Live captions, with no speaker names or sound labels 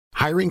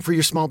Hiring for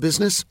your small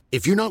business?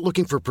 If you're not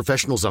looking for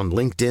professionals on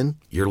LinkedIn,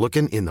 you're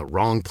looking in the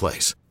wrong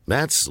place.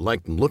 That's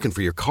like looking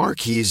for your car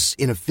keys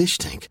in a fish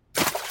tank.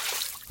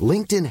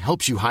 LinkedIn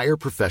helps you hire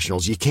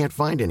professionals you can't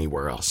find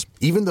anywhere else,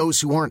 even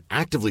those who aren't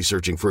actively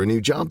searching for a new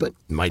job but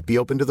might be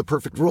open to the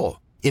perfect role.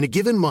 In a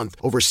given month,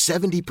 over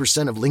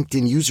 70% of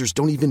LinkedIn users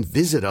don't even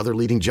visit other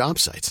leading job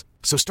sites.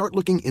 So start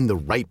looking in the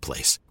right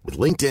place. With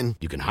LinkedIn,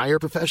 you can hire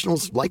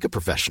professionals like a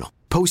professional.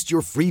 Post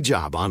your free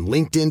job on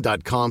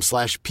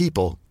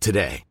linkedin.com/people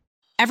today.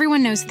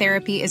 Everyone knows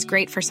therapy is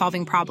great for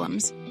solving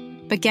problems,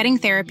 but getting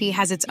therapy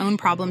has its own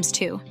problems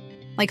too,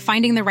 like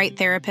finding the right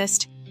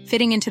therapist,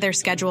 fitting into their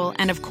schedule,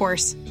 and of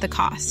course, the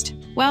cost.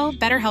 Well,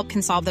 BetterHelp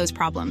can solve those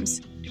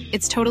problems.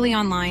 It's totally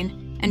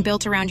online and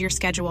built around your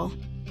schedule.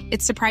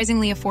 It's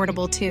surprisingly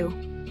affordable too.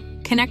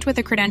 Connect with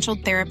a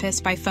credentialed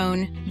therapist by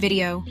phone,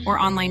 video, or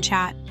online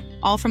chat,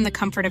 all from the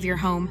comfort of your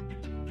home.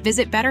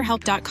 Visit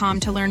BetterHelp.com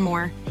to learn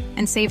more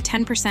and save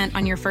 10%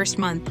 on your first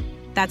month.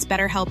 That's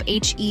BetterHelp,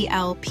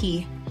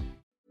 H-E-L-P.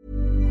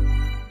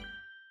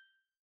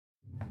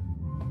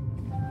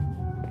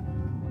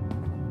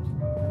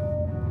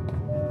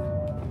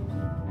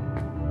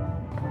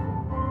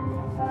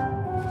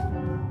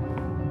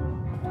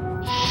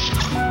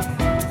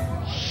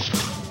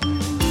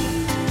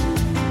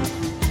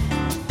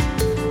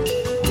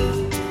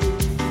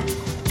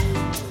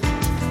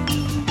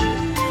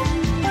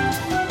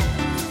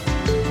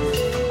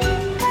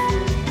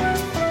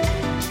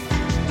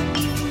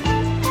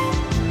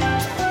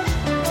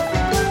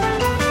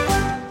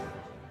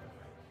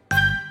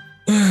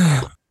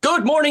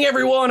 Good morning,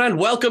 everyone, and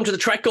welcome to the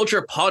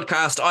TrekCulture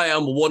podcast. I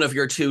am one of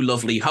your two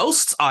lovely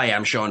hosts. I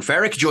am Sean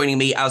Ferrick. Joining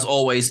me, as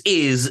always,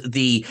 is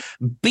the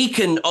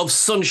beacon of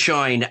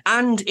sunshine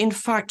and, in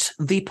fact,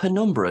 the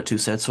penumbra to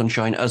said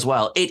sunshine as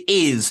well. It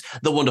is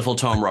the wonderful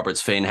Tom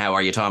Roberts-Finn. How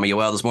are you, Tom? Are you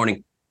well this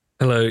morning?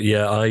 Hello.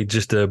 Yeah, I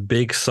just a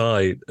big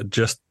sigh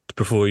just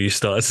before you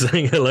started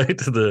saying hello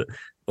to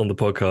on the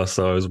podcast,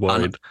 so I was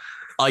worried.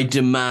 I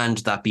demand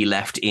that be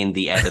left in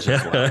the edit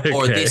as well, okay.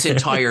 Or this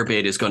entire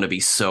bit is going to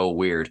be so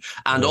weird.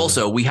 And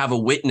also, we have a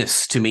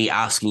witness to me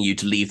asking you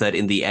to leave that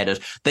in the edit.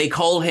 They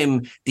call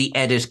him the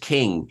edit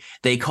king.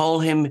 They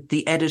call him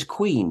the edit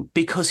queen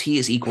because he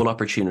is equal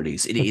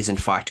opportunities. It is, in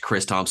fact,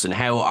 Chris Thompson.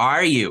 How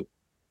are you?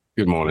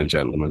 Good morning,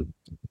 gentlemen.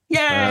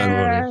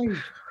 Yay!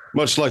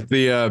 Much like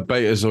the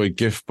Betazoid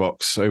gift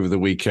box over the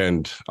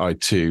weekend, I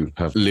too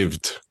have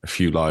lived a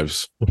few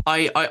lives.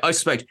 I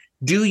suspect.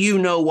 Do you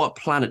know what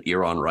planet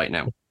you're on right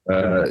now?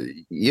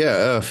 Yeah,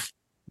 Earth.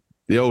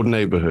 The old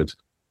neighborhood.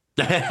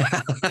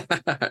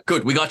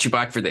 Good. We got you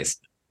back for this.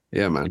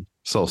 Yeah, man.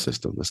 Solar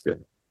system. Let's go.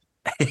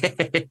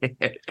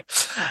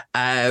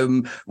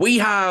 We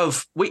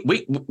have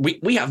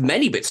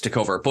many bits to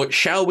cover, but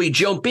shall we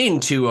jump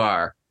into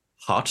our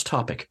hot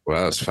topic?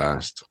 Well, that's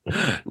fast.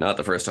 Not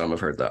the first time I've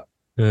heard that.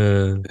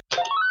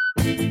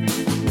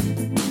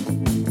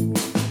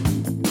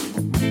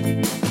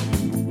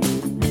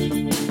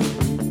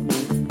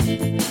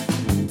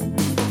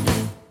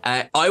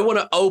 I want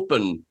to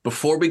open,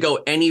 before we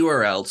go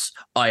anywhere else,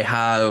 I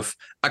have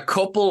a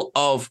couple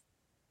of,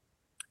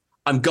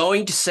 I'm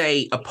going to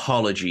say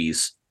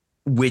apologies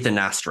with an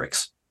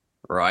asterisk,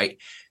 right?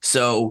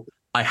 So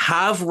I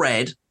have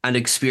read and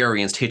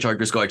experienced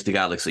Hitchhiker's Guide to the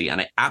Galaxy, and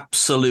I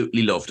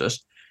absolutely loved it.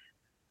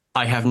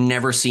 I have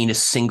never seen a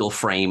single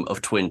frame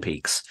of Twin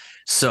Peaks.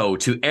 So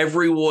to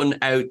everyone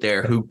out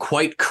there who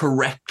quite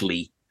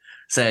correctly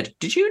said,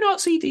 did you not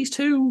see these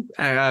two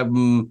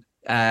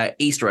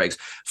Easter eggs?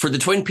 For the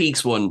Twin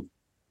Peaks one,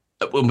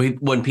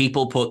 when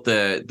people put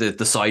the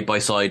side by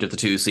side of the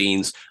two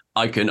scenes,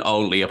 I can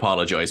only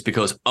apologize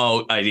because,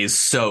 it is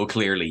so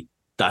clearly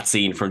that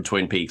scene from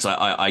Twin Peaks.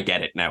 I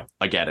get it now.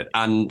 I get it.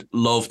 And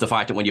love the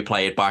fact that when you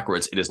play it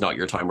backwards, it is not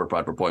your time with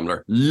Bradford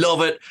Boimler.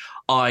 Love it.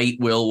 I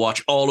will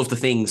watch all of the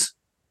things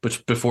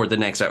before the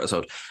next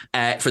episode.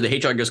 For the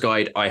Hitchhiker's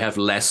Guide, I have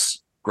less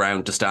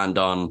ground to stand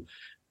on.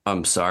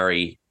 I'm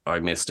sorry I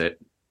missed it.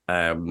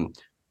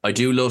 I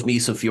do love me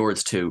some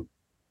fjords too.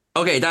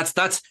 Okay,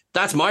 that's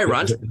my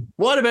rant.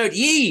 What about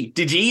ye?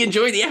 Did ye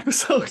enjoy the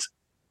episode?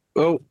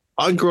 Well,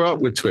 I grew up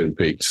with Twin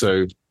Peaks,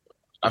 so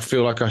I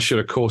feel like I should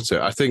have caught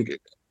it. I think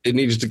it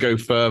needed to go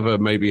further,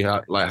 maybe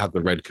have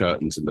the red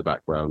curtains in the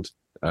background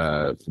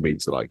for me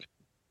to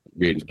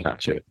really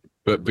catch it.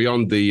 But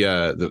beyond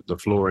the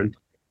flooring,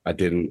 I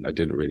didn't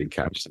really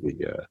catch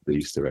the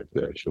Easter egg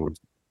there, Sean.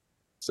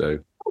 So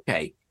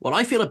okay, well,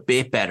 I feel a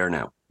bit better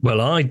now. Well,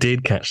 I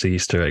did catch the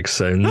Easter egg,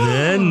 so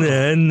nah.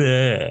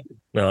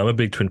 No, I'm a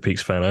big Twin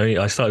Peaks fan.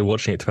 I started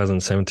watching it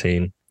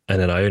 2017,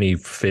 and then I only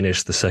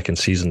finished the second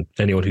season.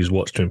 Anyone who's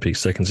watched Twin Peaks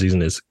second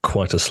season is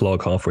quite a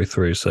slog halfway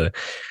through, so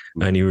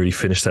I only really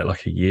finished that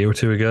like a year or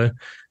two ago.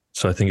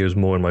 So I think it was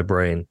more in my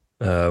brain.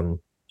 When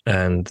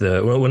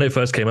it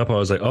first came up, I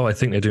was like, I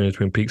think they're doing a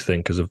Twin Peaks thing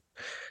because of,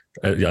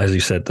 as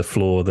you said, the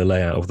floor, the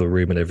layout of the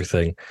room and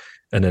everything.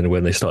 And then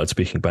when they started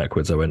speaking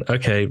backwards, I went,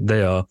 okay,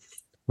 they are.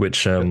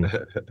 Which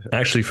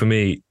actually for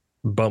me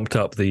bumped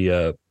up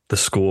the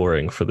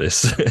scoring for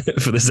this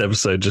for this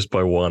episode just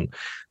by one,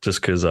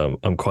 just because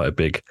I'm quite a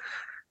big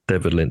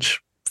David Lynch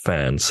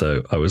fan,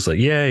 so I was like,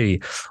 yay.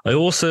 I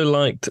also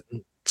liked,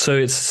 so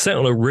it's set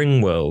on a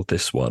ring world,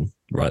 this one,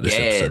 right? This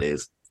episode, it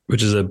is.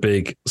 which is a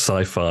big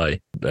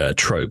sci-fi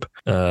trope.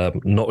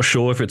 Not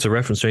sure if it's a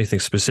reference to anything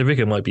specific.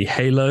 It might be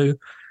Halo.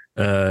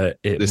 I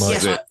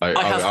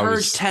have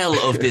heard tell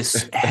of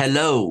this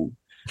Hello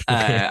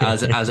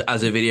as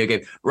a video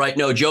game. Right,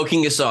 no,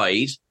 joking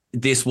aside,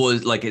 this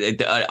was like,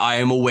 I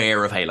am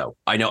aware of Halo.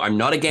 I know I'm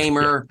not a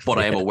gamer, but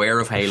I am aware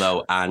of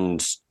Halo.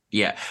 And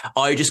yeah,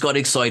 I just got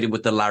excited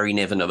with the Larry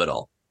Niven of it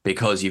all,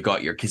 because you've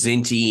got your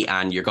Kazinti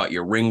and you've got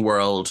your ring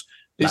world.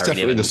 He's Larry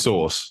definitely Niven. the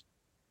source.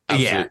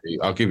 Absolutely. Yeah.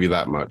 I'll give you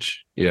that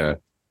much. Yeah.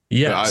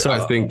 Yeah.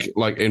 I think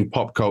like in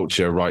pop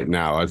culture right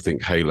now, I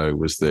think Halo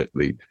was the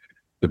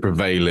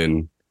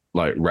prevailing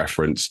like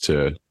reference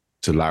to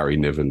Larry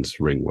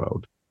Niven's ring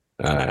world.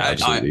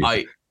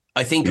 Absolutely.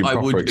 I think I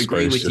would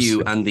agree with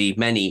you and the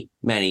many,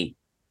 many,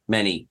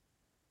 many,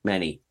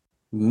 many,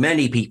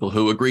 many people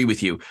who agree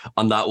with you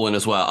on that one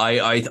as well.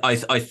 I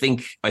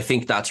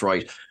think that's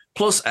right.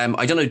 Plus,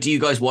 I don't know, do you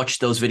guys watch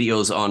those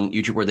videos on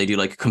YouTube where they do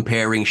like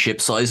comparing ship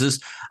sizes,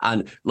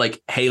 and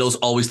like Halo's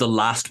always the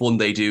last one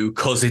they do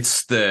because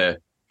it's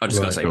I'm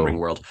just going to say Ring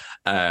World.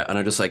 And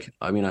I'm just like,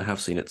 I mean, I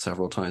have seen it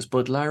several times,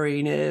 but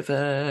Larry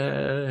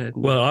Niven.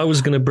 Well, I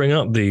was going to bring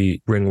up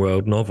the Ring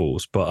World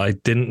novels, but I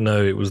didn't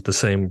know it was the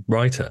same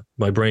writer.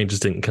 My brain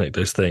just didn't connect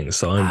those things.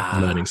 So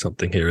I'm learning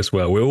something here as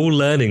well. We're all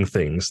learning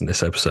things in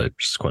this episode,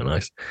 which is quite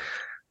nice.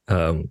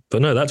 But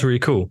no, that's really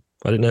cool.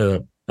 I didn't know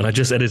that. And I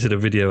just edited a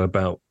video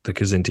about the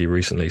Kazinti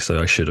recently,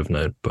 so I should have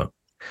known, but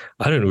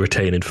I don't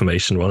retain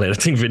information while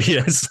editing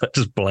videos. I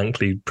just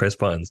blankly press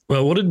buttons.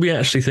 Well, what did we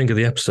actually think of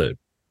the episode?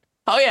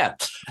 Oh, yeah.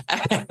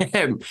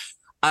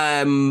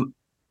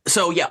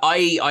 So, yeah,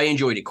 I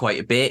enjoyed it quite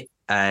a bit.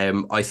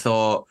 I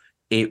thought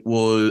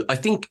I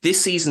think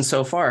this season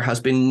so far has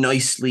been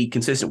nicely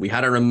consistent. We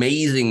had an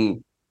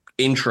amazing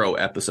intro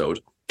episode,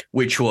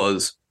 which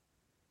was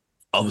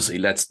obviously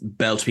let's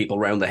belt people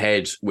around the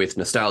head with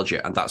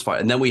nostalgia, and that's fine.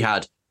 And then we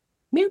had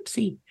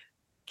Mutesy,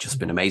 just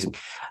been amazing.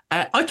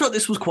 I thought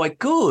this was quite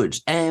good.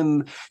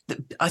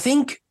 I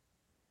think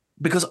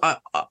because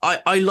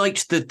I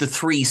liked the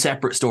three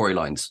separate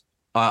storylines.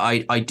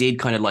 I did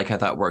kind of like how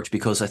that worked,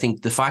 because I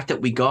think the fact that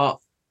we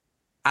got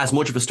as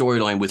much of a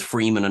storyline with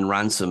Freeman and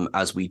Ransom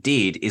as we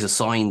did is a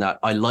sign that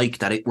I like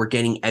that we're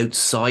getting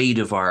outside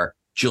of our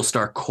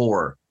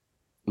core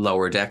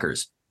lower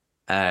deckers.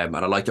 And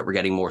I like that we're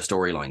getting more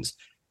storylines.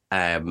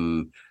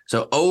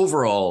 So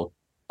overall,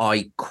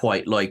 I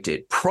quite liked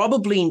it.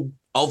 Probably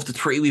of the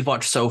three we've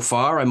watched so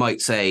far, I might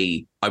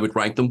say I would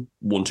rank them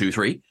 1, 2,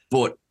 3,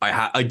 but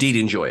I did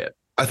enjoy it.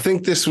 I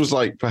think this was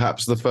like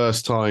perhaps the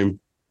first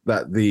time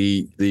that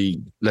the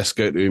let's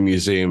go to a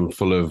museum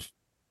full of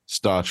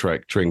Star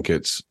Trek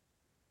trinkets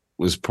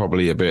was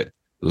probably a bit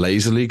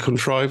lazily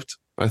contrived.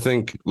 I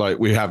think like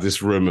we have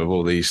this room of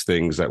all these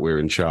things that we're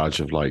in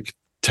charge of like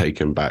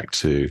taking back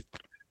to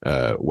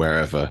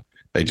wherever.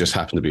 They just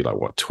happen to be like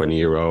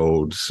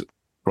 20-year-olds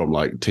from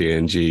like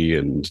TNG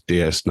and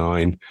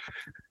DS9.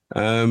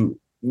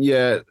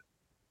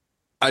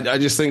 I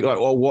just think like,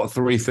 well, what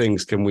three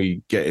things can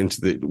we get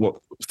into what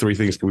three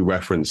things can we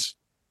reference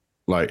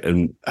like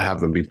and have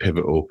them be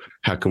pivotal?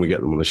 How can we get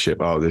them on the ship?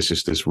 Oh, there's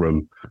just this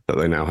room that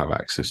they now have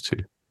access to.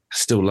 I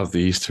still love the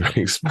Easter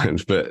eggs, man,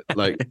 but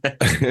like,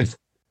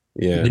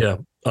 yeah.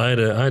 I had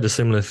a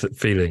similar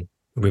feeling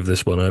with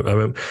this one. I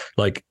remember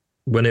like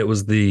when it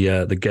was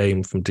the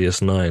game from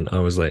DS9, I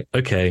was like,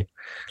 okay,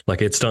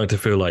 like it's starting to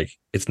feel like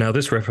it's now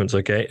this reference,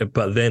 okay.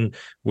 But then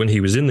when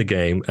he was in the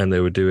game and they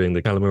were doing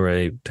the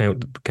Calamari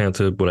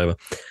counter, whatever,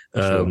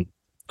 sure.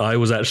 I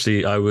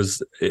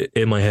was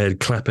in my head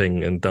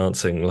clapping and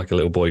dancing like a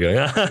little boy going,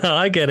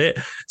 I get it.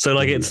 So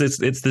like it's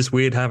this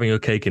weird having your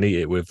cake and eat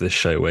it with this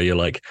show where you're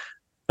like,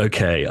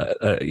 okay,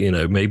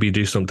 maybe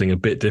do something a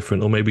bit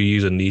different, or maybe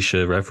use a niche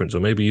reference, or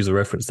maybe use a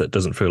reference that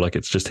doesn't feel like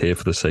it's just here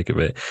for the sake of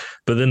it.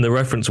 But then the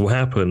reference will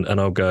happen and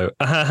I'll go,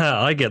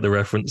 I get the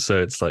reference. So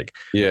it's like,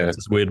 it's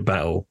this weird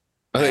battle.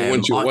 I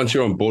think once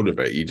you're on board with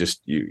it,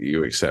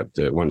 you accept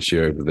it. Once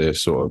you're over there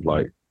sort of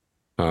like,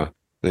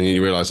 then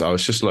you realize,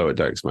 it's just lower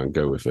decks, man.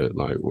 Go with it.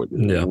 Like,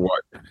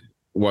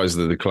 why is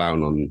the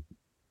clown on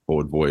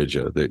board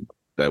Voyager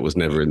that was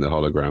never in the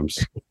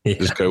holograms?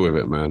 Just go with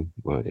it, man.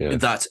 Like,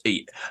 that's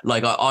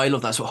like I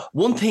love that. So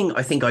one thing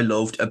I think I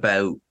loved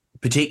about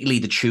particularly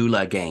the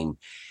Chula game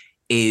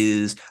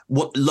is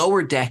what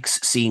Lower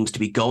Decks seems to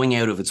be going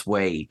out of its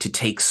way to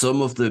take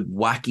some of the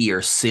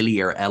wackier,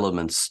 sillier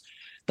elements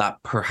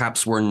that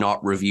perhaps were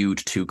not reviewed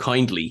too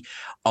kindly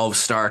of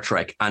Star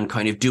Trek and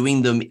kind of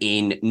doing them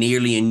in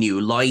nearly a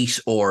new light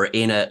or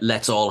in a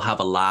let's all have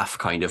a laugh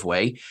kind of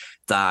way.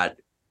 That,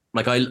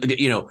 like,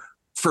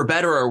 for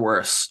better or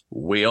worse,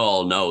 we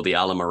all know the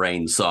Alan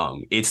Moraine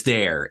song. It's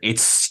there.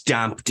 It's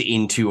stamped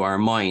into our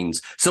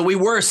minds. So we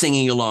were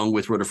singing along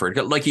with Rutherford,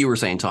 like you were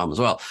saying, Tom, as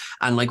well.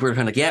 And like we're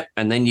kind of like,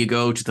 and then you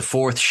go to the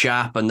fourth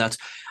shap, and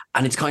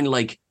it's kind of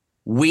like,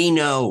 we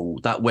know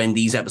that when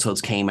these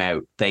episodes came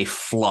out, they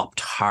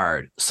flopped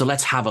hard. So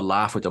let's have a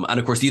laugh with them. And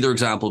of course, the other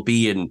example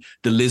being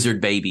the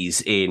lizard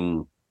babies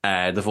in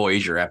the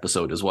Voyager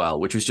episode as well,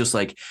 which was just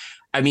like,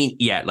 I mean,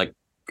 yeah, like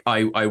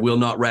I will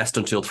not rest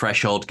until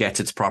Threshold gets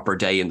its proper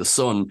day in the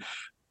sun.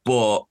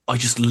 But I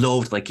just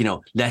loved, like,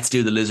 let's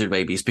do the lizard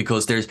babies,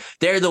 because they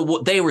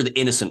were the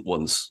innocent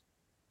ones.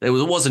 It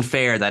wasn't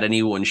fair that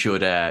anyone should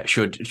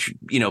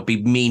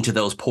be mean to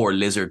those poor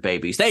lizard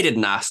babies. They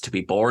didn't ask to be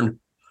born.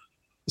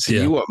 So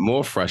you want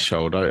more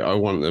Threshold? I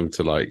want them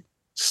to like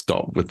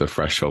stop with the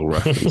Threshold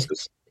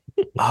references.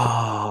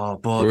 But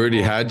we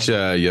already had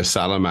your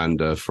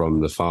salamander from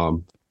the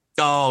farm.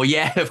 Oh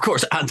yeah, of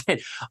course. And then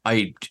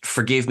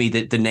forgive me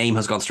that the name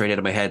has gone straight out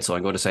of my head, so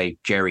I'm going to say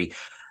Jerry.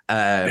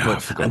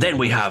 And then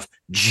we have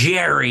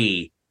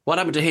Jerry. What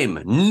happened to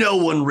him? No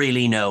one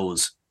really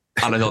knows.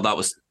 And I thought that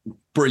was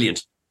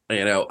brilliant,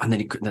 And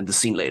then the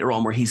scene later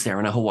on where he's there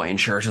in a Hawaiian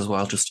shirt as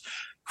well, just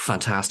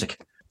fantastic.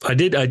 I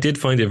did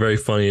find it very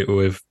funny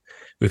with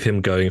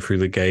him going through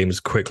the game as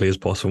quickly as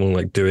possible, and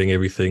like doing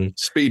everything,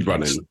 speed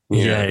running.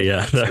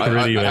 Yeah. I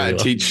had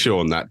to teach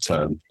Sean that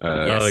term.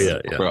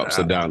 For ups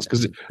and downs,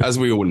 because as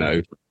we all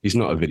know, he's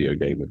not a video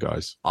gamer,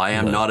 guys. I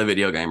am not a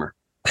video gamer.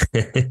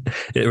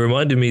 It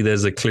reminded me,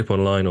 there's a clip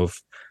online of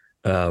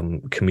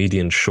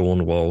comedian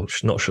Sean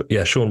Walsh,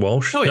 Sean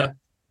Walsh. Oh yeah.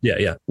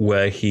 Yeah,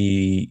 where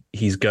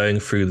he's going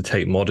through the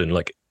Tate Modern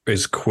like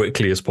as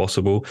quickly as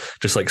possible,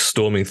 just like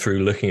storming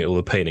through, looking at all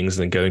the paintings,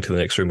 and then going to the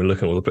next room and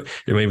looking at all the.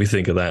 It made me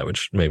think of that,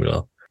 which made me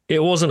laugh.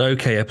 It was an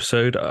okay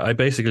episode. I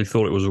basically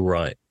thought it was all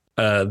right.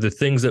 The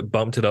things that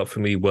bumped it up for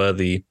me were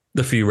the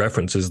few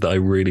references that I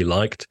really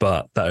liked,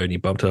 but that only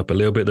bumped it up a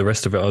little bit. The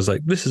rest of it, I was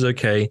like, this is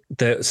okay.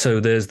 So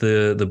there's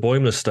the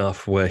Boimler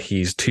stuff where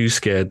he's too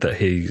scared that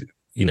he's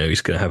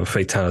going to have a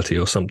fatality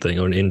or something,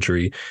 or an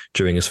injury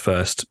during his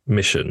first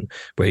mission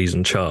where he's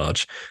in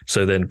charge.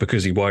 So then,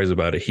 because he worries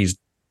about it, he's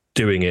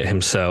doing it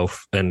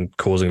himself and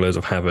causing loads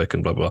of havoc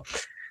and blah, blah.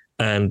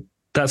 And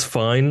that's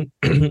fine,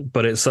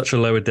 but it's such a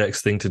lower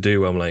decks thing to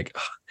do. I'm like,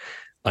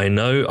 I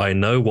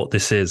know what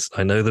this is.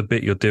 I know the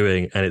bit you're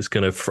doing, and it's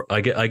going to, I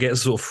get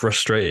sort of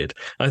frustrated.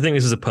 I think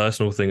this is a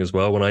personal thing as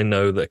well. When I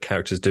know that a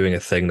character's doing a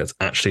thing that's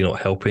actually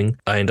not helping,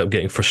 I end up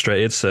getting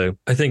frustrated. So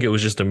I think it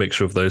was just a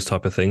mixture of those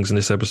type of things in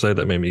this episode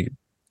that made me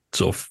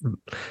sort of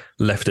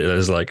left it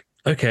as like,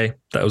 okay,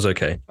 that was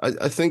okay.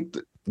 I think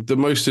the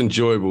most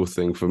enjoyable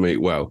thing for me,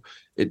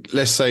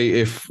 let's say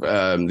if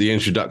the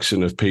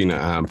introduction of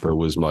Peanut Hamper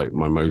was like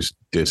my most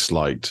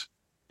disliked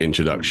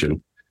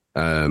introduction,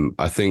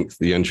 I think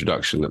the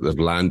introduction that they've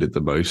landed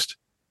the most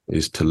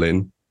is to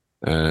Lynn,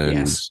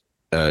 and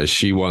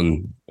she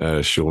won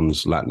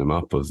Sean's Latinum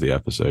Up of the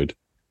episode,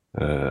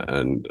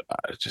 and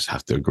I just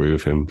have to agree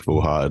with him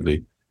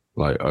full-heartedly.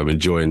 Like, I'm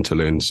enjoying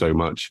Talin so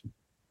much.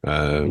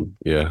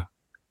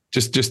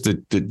 Just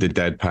the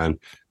deadpan.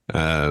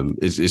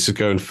 It's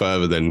going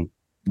further than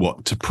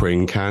what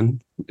T'Pring can,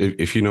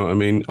 if you know what I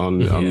mean,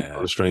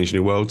 on Strange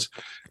New Worlds.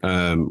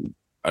 Her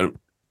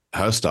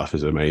stuff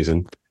is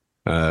amazing.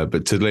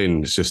 But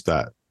Talin is just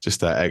that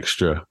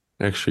extra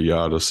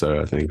yard or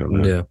so, I think.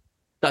 Yeah.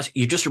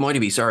 You just reminded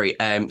me, sorry.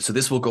 So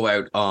this will go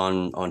out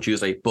on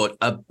Tuesday, but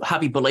a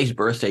happy belated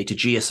birthday to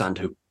Gia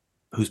Sandu,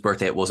 whose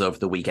birthday it was over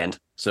the weekend.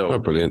 So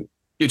brilliant.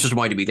 You just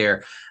reminded me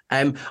there.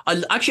 I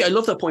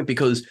love that point,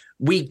 because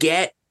we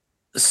get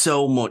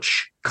so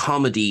much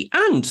comedy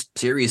and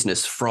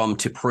seriousness from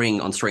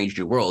T'Pring on Strange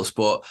New Worlds,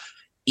 but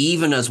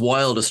even as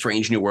wild as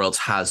Strange New Worlds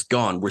has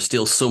gone, we're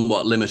still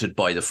somewhat limited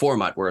by the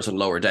format, whereas on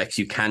Lower Decks,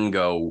 you can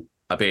go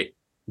a bit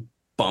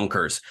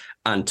bonkers,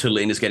 and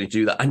Tulin is getting to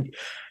do that. And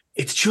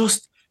it's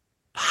just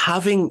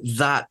having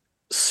that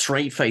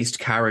straight-faced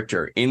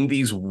character in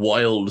these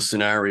wild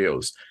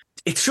scenarios.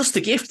 It's just the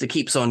gift that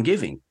keeps on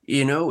giving,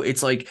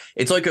 It's like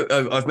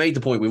I've made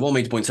the point. We've all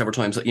made the point several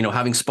times that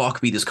having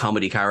Spock be this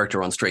comedy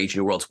character on Strange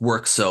New Worlds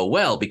works so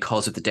well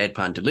because of the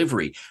deadpan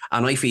delivery,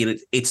 and I feel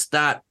it's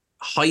that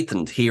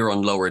heightened here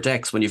on Lower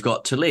Decks when you've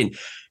got Tulin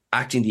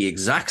acting the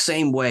exact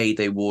same way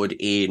they would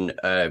in,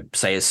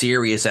 say, a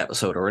serious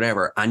episode or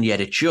whatever, and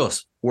yet it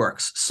just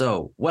works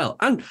so well.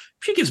 And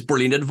she gives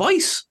brilliant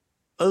advice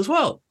as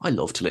well. I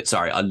love Tulin.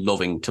 Sorry, I'm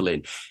loving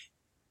Tulin.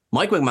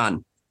 Mike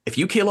Wingman, if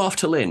you kill off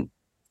Tulin,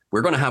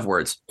 we're going to have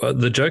words.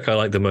 The joke I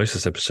liked the most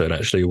this episode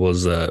actually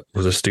was a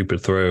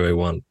stupid throwaway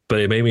one, but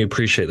it made me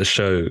appreciate the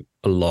show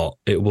a lot.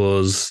 It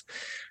was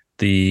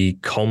the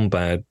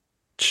combat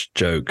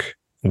joke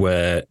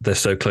where they're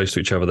so close to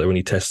each other that when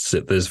he tests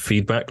it, there's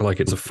feedback like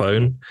it's a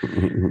phone.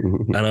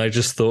 And I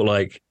just thought,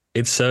 like,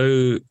 there's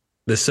so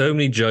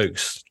many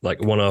jokes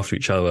like one after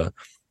each other,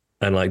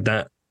 and like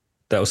that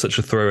was such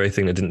a throwaway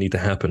thing that didn't need to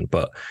happen.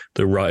 But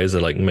the writers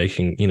are like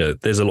making,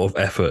 there's a lot of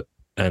effort.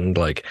 And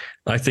like,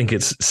 I think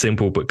it's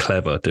simple but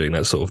clever doing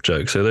that sort of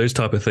joke. So those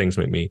type of things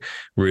make me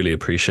really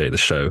appreciate the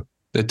show.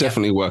 They're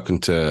definitely working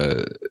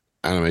to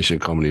animation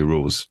comedy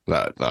rules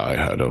that I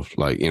heard of.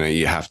 Like,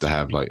 you have to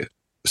have like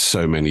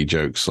so many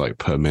jokes like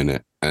per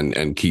minute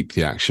and keep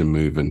the action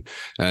moving.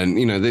 And,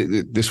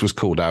 this was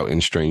called out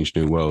in Strange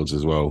New Worlds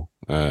as well,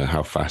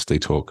 how fast they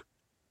talk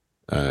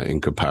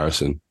in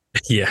comparison.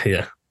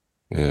 Yeah.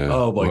 Yeah.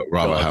 Oh my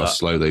Rather God, how that-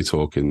 slow they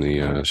talk in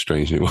the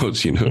Strange New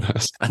Worlds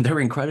universe. And they're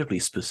incredibly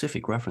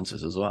specific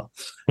references as well.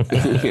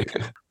 Yeah.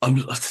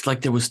 It's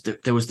like there was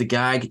the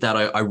gag that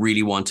I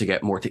really want to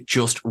get more to.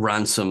 Just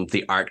Ransom,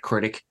 the art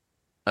critic,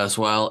 as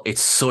well.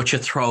 It's such a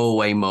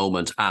throwaway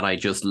moment, and I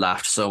just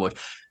laughed so much.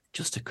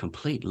 Just a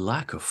complete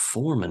lack of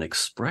form and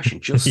expression,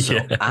 just so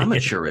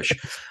amateurish.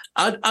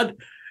 And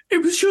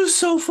it was just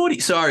so funny.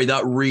 Sorry,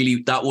 that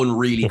one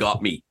really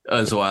got me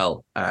as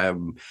well.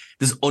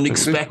 This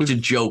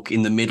unexpected joke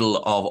in the middle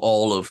of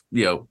all of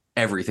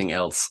everything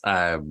else.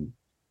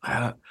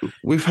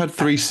 We've had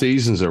 3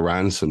 seasons of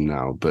Ransom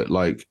now, but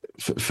like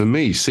for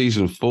me,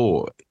 season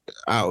 4,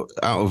 out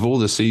of all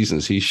the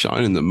seasons, he's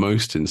shining the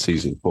most in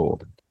season 4.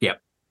 Yeah,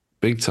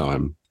 big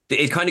time.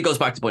 It kind of goes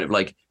back to the point of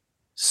like,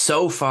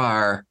 so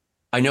far,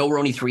 I know we're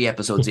only 3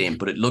 episodes in,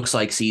 but it looks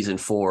like season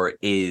 4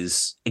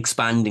 is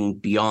expanding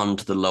beyond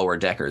the lower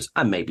deckers,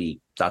 and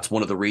maybe that's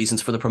one of the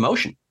reasons for the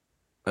promotion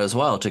as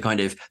well, to kind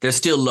of, there's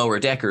still lower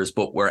deckers,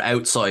 but we're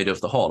outside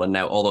of the hall, and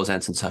now all those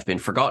ensigns have been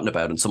forgotten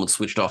about, and someone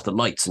switched off the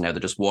lights, and now they're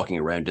just walking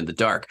around in the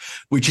dark,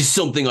 which is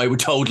something I would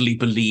totally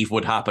believe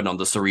would happen on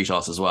the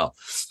Cerritos as well.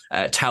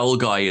 Towel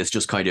Guy is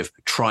just kind of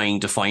trying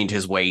to find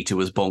his way to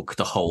his bunk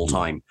the whole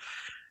time.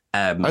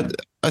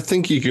 I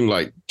think you can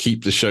like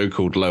keep the show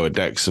called Lower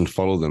Decks and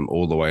follow them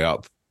all the way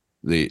up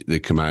the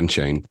command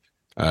chain,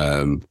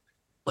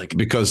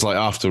 because like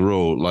after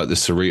all, like the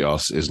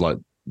Cerritos is like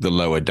the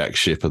lower deck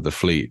ship of the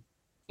fleet.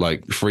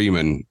 Like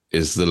Freeman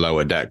is the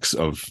lower decks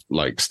of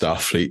like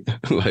Starfleet.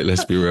 Like,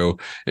 let's be real.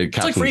 It's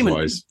like Freeman.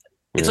 Wise.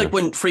 It's like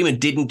when Freeman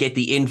didn't get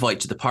the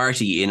invite to the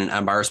party in an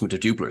embarrassment of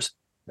Duplers.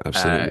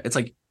 Absolutely. It's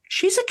like,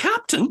 she's a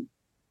captain.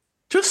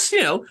 Just,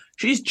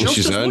 she's just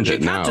as earned much a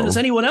it captain now. as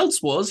anyone else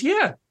was.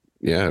 Yeah.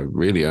 Yeah,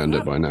 really earned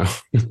it by now.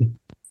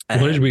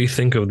 What did we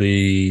think of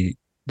the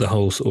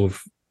whole sort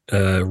of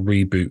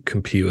reboot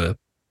computer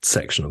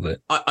section of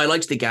it? I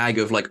liked the gag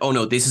of like, oh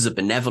no, this is a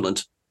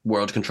benevolent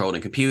world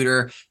controlling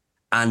computer.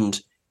 And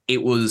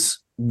it was,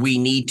 we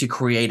need to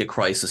create a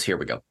crisis. Here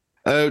we go.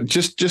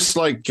 Just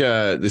like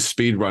the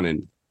speed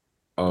running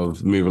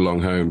of Move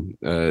Along Home,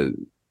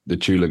 the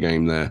Chula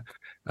game there,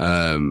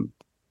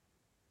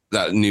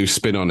 that new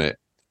spin on it.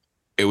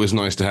 It was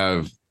nice to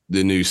have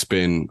the new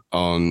spin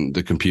on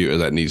the computer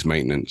that needs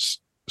maintenance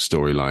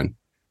storyline.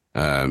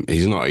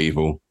 He's not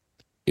evil,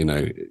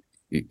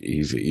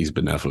 he's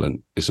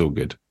benevolent. It's all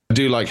good. I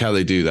do like how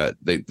they do that.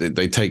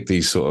 They take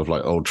these sort of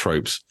like old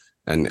tropes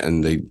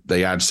and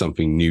they add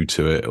something new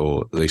to it,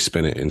 or they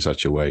spin it in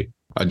such a way.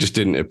 I just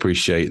didn't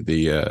appreciate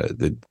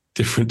the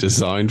different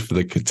design for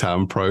the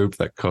Catan probe.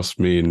 That cost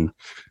me and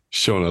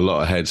Sean a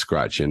lot of head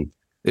scratching.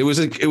 It was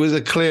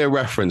a clear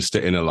reference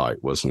to Inner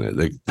Light, wasn't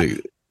it?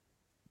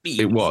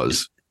 It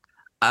was.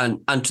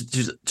 And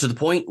to the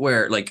point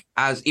where, like,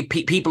 as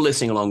people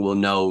listening along will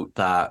know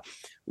that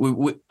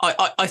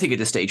I think at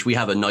this stage we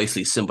have a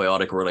nicely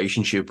symbiotic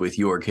relationship with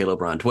Jörg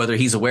Hillebrand, whether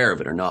he's aware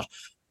of it or not.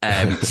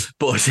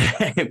 But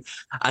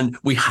and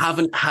we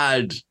haven't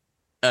had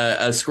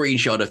a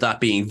screenshot of that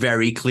being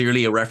very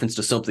clearly a reference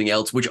to something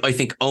else, which I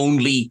think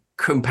only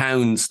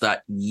compounds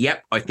that.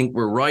 Yep, I think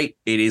we're right.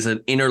 It is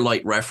an Inner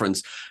Light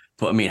reference.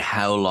 But I mean,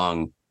 how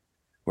long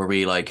were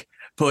we like?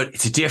 But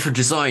it's a different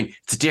design.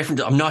 It's a different.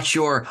 I'm not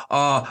sure.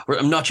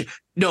 I'm not sure.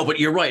 No, but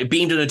you're right. It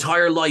beamed an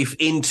entire life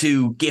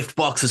into Gift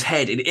Box's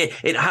head.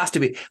 It has to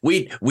be.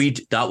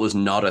 That was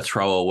not a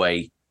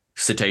throwaway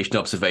citation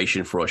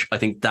observation for us. I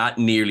think that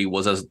nearly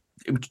was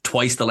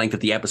twice the length of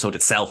the episode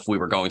itself. We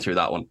were going through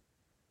that one.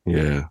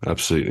 Yeah,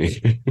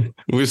 absolutely.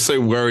 We were so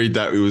worried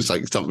that it was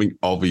like something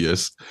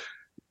obvious.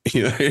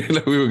 We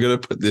were going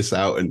to put this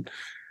out and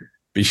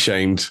be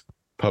shamed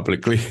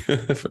publicly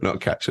for not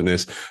catching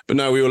this. But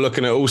no, we were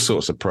looking at all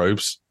sorts of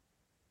probes,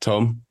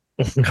 Tom.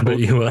 I bet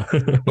you were.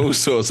 All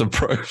sorts of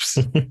probes.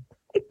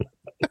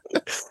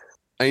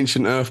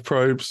 Ancient Earth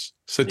probes,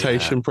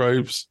 cetacean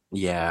probes.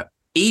 Yeah.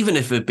 Even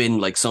if it had been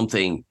like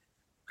something,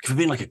 if it had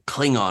been like a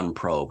Klingon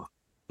probe.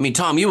 I mean,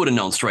 Tom, you would have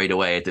known straight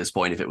away at this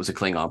point if it was a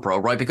Klingon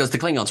probe, right? Because the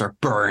Klingons are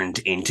burned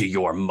into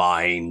your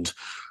mind.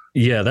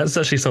 Yeah, that's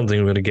actually something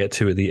I'm going to get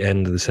to at the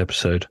end of this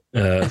episode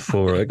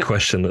for a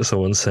question that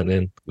someone sent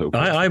in.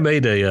 I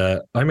made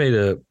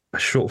a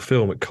short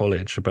film at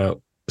college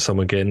about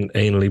someone getting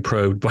anally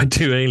probed by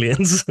 2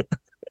 aliens.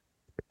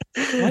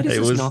 Why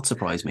does this not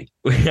surprise me?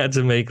 We had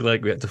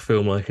to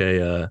film like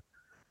a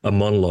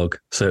monologue.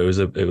 So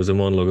it was a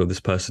monologue of this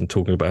person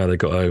talking about how they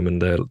got home,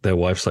 and their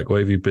wife's like, "Where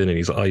have you been?" And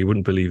he's like, "Oh, you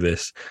wouldn't believe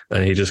this."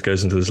 And he just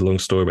goes into this long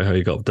story about how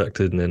he got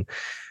abducted, and then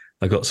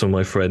I got some of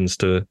my friends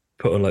to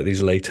put on like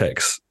these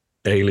latex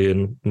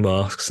alien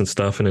masks and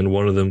stuff, and then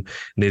one of them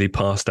nearly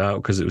passed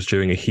out because it was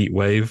during a heat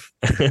wave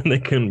and they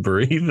couldn't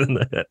breathe and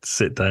they had to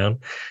sit down.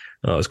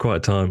 Oh, it was quite a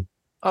time.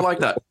 I like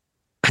that.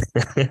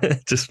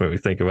 Just made me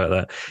think about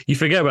that. You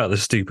forget about the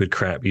stupid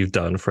crap you've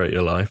done throughout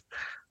your life.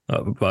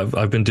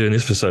 I've been doing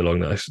this for so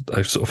long that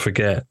I sort of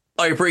forget.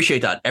 I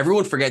appreciate that.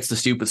 Everyone forgets the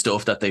stupid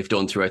stuff that they've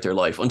done throughout their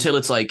life until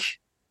it's like,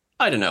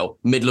 I don't know,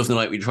 middle of the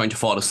night when you're trying to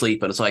fall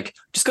asleep, and it's like,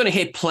 just going to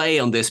hit play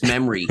on this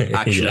memory,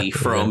 actually,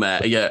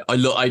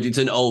 it's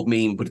an old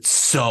meme, but it's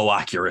so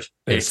accurate.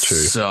 It's true.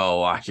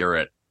 so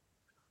accurate.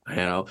 You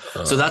know?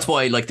 So that's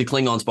why, like, the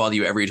Klingons bother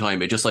you every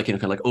time. It just, like, you know,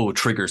 kind of like, oh,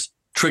 triggers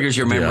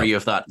your memory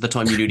of that, the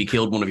time you nearly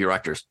killed one of your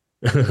actors.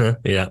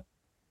 Yeah.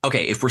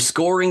 Okay, if we're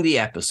scoring the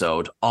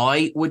episode,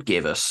 I'd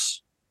give it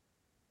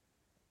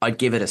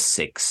a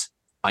 6.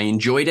 I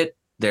enjoyed it.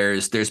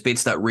 There's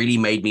bits that really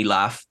made me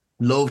laugh.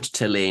 Loved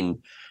T'Lyn.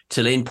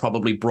 T'Lyn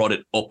probably brought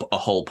it up a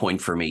whole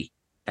point for me.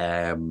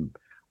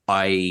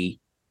 I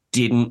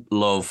didn't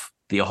love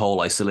the whole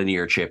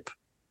isolinear chip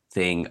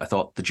thing. I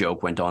thought the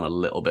joke went on a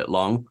little bit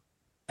long.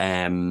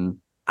 And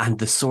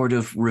the sort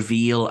of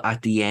reveal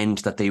at the end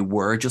that they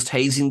were just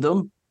hazing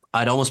them,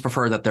 I'd almost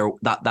prefer that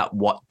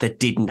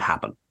didn't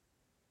happen.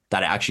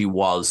 That it actually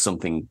was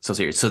something so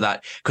serious. So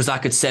that, because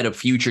that could set up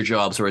future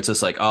jobs where it's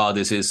just like, oh,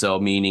 this is so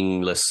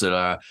meaningless.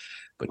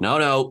 But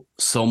no,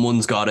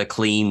 someone's got to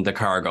clean the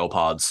cargo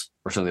pods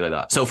or something like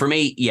that. So for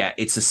me, yeah,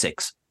 it's a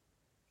 6.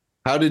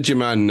 How did your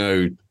man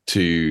know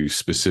to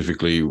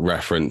specifically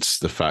reference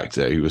the fact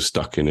that he was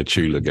stuck in a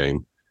Chula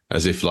game,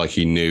 as if like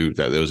he knew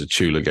that there was a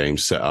Chula game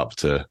set up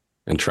to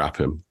entrap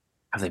him?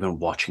 Have they been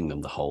watching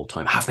them the whole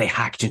time? Have they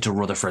hacked into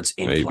Rutherford's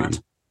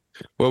implant?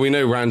 Maybe. Well, we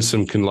know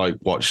Ransom can like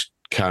watch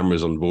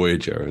cameras on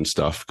Voyager and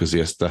stuff, because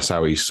that's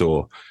how he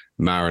saw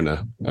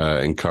Mariner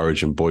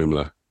encouraging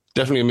Boimler.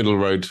 Definitely a middle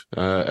road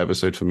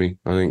episode for me.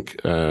 I think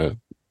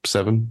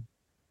 7,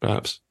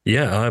 perhaps.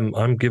 Yeah,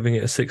 I'm giving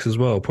it a 6 as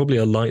well. Probably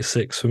a light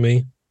 6 for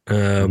me.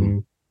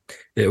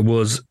 It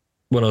was,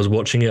 when I was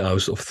watching it, I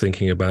was sort of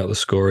thinking about the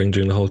scoring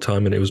during the whole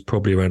time, and it was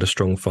probably around a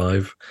strong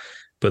 5.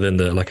 But then,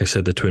 like I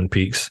said, the Twin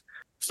Peaks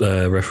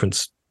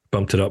reference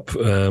bumped it up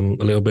a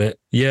little bit.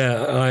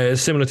 Yeah,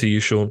 similar to you,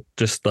 Sean.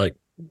 Just like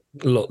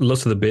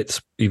lots of the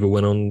bits either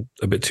went on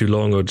a bit too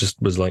long, or just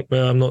was like,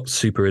 I'm not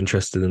super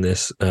interested in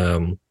this.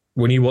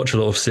 When you watch a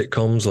lot of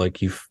sitcoms,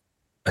 like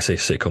I say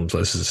sitcoms,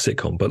 like this is a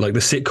sitcom, but like the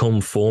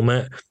sitcom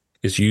format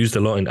is used a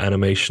lot in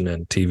animation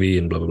and TV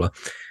and blah, blah, blah.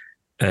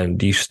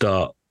 And you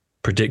start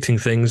predicting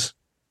things.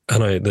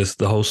 And there's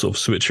the whole sort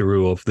of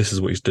switcheroo of, this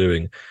is what he's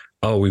doing.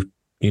 Oh,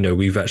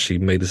 we've actually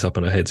made this up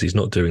in our heads. He's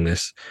not doing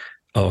this.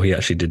 Oh, he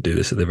actually did do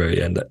this at the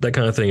very end. That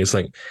kind of thing. It's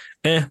like,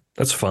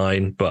 that's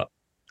fine, but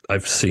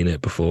I've seen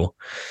it before.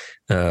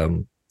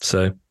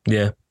 So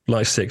yeah,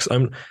 like 6.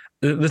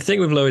 The thing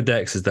with Lower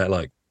Decks is that,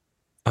 like,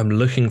 I'm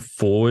looking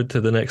forward to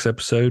the next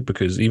episode,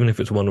 because even if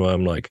it's one where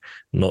I'm like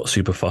not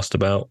super fussed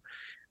about,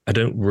 I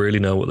don't really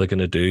know what they're going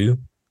to do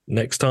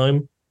next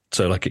time.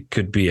 So like, it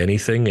could be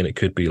anything, and it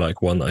could be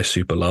like one that I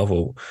super love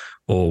or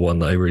one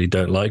that I really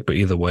don't like. But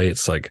either way,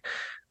 it's like,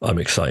 I'm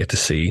excited to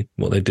see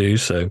what they do.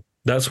 So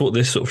that's what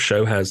this sort of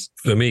show has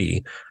for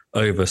me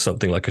over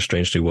something like A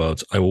Strange New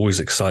Worlds. I'm always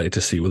excited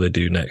to see what they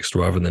do next,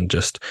 rather than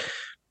just,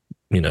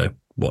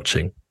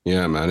 watching.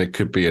 Yeah, man. It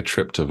could be a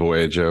trip to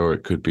Voyager, or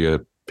it could be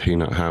a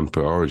peanut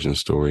hamper origin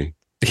story.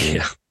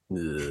 Yeah.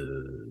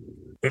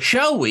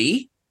 Shall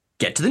we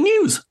get to the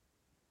news?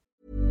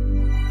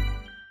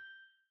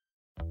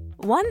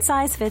 One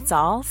size fits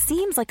all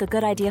seems like a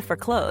good idea for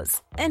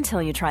clothes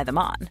until you try them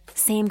on.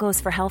 Same goes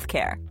for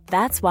healthcare.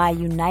 That's why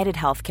United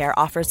Healthcare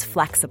offers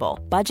flexible,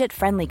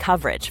 budget-friendly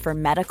coverage for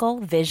medical,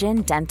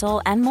 vision,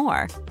 dental, and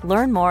more.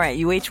 Learn more at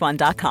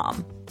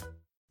uh1.com.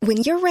 When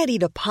you're ready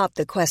to pop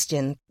the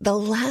question, the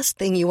last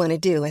thing you want to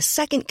do is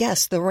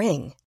second-guess the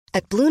ring.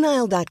 At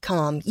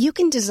BlueNile.com, you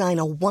can design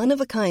a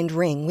one-of-a-kind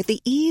ring with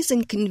the ease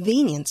and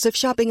convenience of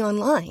shopping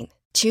online.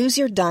 Choose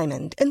your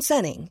diamond and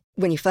setting.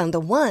 When you find the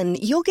one,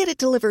 you'll get it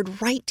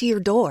delivered right to your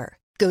door.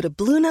 Go to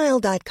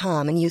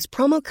BlueNile.com and use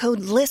promo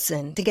code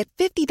LISTEN to get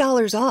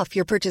 $50 off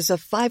your purchase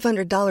of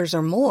 $500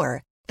 or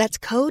more. That's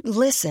code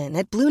LISTEN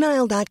at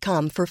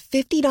BlueNile.com for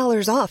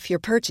 $50 off your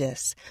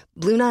purchase.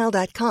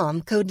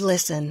 BlueNile.com, code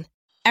LISTEN.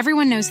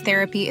 Everyone knows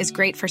therapy is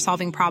great for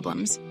solving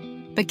problems.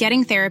 But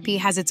getting therapy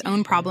has its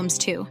own problems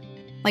too.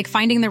 Like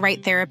finding the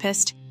right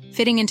therapist,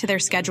 fitting into their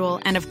schedule,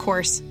 and of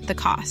course, the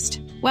cost.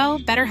 Well,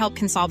 BetterHelp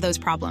can solve those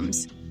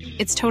problems.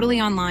 It's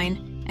totally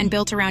online and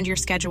built around your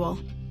schedule.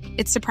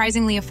 It's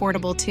surprisingly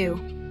affordable too.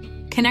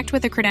 Connect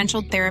with a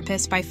credentialed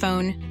therapist by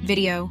phone,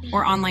 video,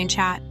 or online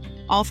chat,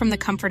 all from the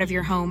comfort of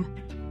your home.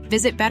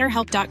 Visit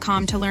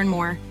BetterHelp.com to learn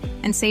more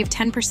and save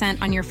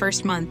 10% on your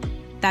first month.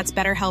 That's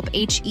BetterHelp,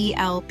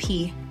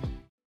 H-E-L-P.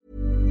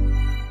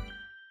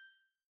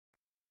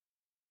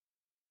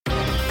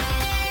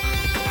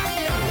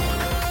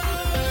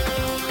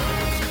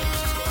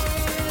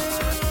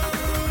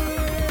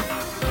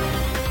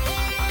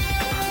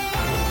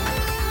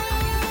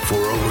 For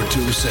over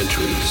 2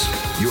 centuries,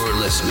 you're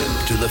listening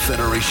to the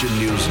Federation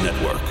News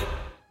Network.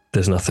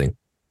 There's nothing.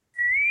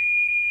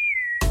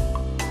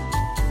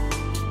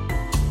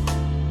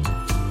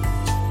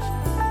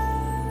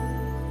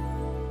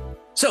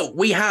 So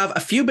we have a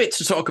few bits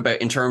to talk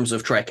about in terms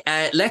of Trek.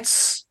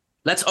 Let's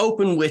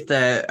open with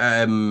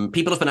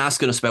people have been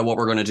asking us about what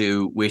we're going to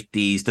do with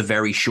the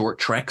very short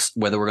Treks,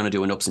 whether we're going to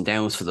do an ups and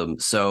downs for them.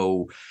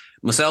 So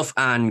myself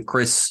and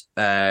Chris,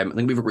 I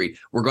think we've agreed,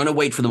 we're going to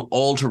wait for them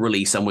all to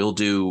release and we'll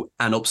do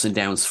an ups and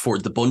downs for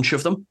the bunch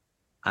of them,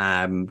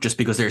 just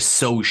because they're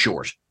so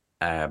short.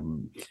 That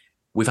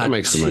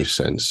makes the most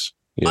sense.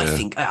 Yeah.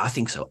 I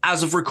think so.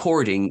 As of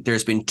recording,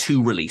 there's been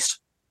 2 released.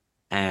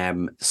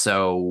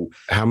 So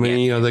how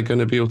many are there going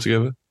to be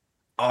altogether?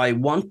 I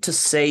want to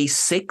say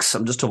 6.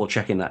 I'm just double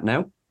checking that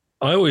now.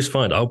 I always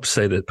find, I'll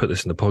say that, put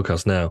this in the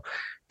podcast now,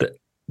 that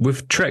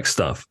with Trek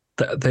stuff,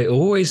 that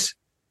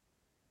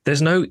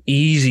there's no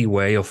easy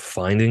way of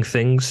finding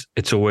things.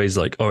 It's always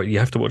like, oh, you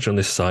have to watch on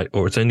this site,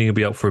 or it's only going to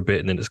be up for a bit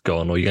and then it's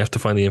gone, or you have to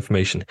find the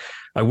information.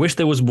 I wish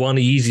there was one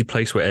easy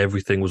place where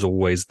everything was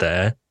always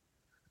there.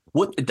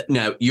 What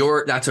now?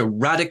 That's a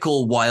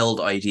radical, wild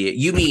idea.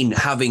 You mean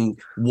having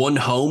one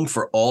home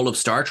for all of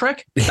Star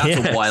Trek?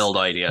 That's a wild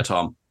idea,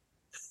 Tom.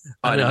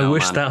 I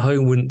wish that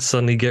home wouldn't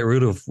suddenly get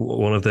rid of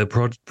one of their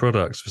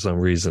products for some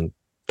reason.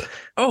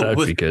 Oh, that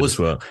would be good as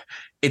well.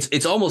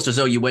 It's almost as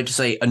though you went to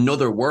say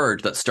another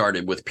word that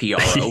started with PRO.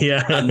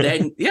 Yeah. And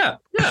then, yeah.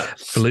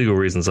 For legal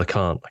reasons, I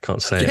can't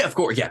say it. Yeah, of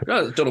course. Yeah.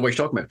 I don't know what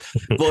you're talking about.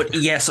 But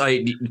yes,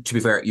 to be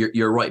fair,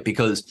 you're right,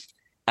 because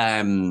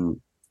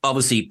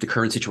obviously the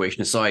current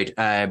situation aside,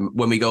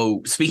 when we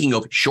go, speaking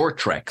of short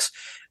treks,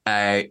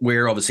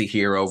 we're obviously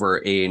here over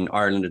in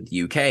Ireland and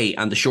the UK,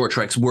 and the short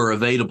treks were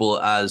available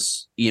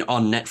as,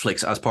 on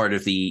Netflix as part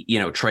of the,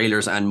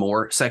 trailers and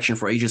more section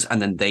for ages,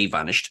 and then they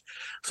vanished.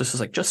 So it's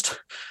just like, just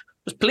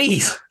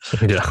please,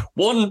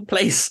 one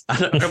place,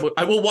 and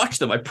I will watch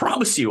them. I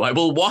promise you, I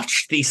will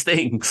watch these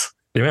things.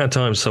 The amount of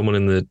times someone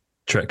in the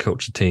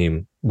TrekCulture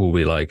team will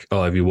be like,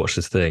 oh, have you watched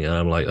this thing? And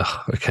I'm like,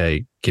 oh,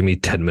 okay, give me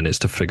 10 minutes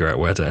to figure out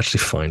where to actually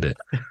find it.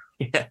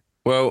 Yeah.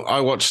 Well,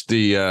 I watched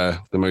the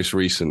most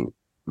recent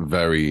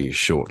very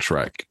short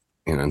trek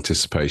in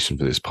anticipation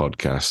for this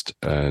podcast,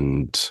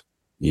 and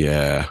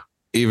yeah,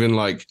 even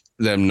like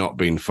them not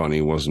being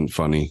funny wasn't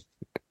funny.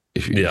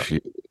 I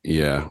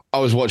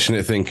was watching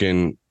it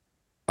thinking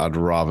I'd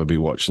rather be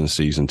watching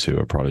season 2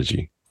 of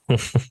Prodigy.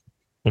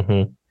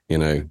 Mm-hmm.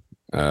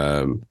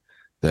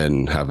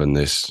 Than having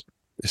this.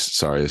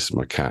 Sorry, this is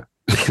my cat.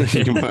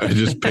 You might have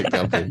just picked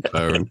up the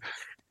phone.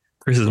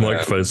 Chris's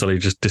microphone suddenly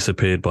just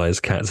disappeared by his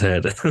cat's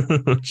head.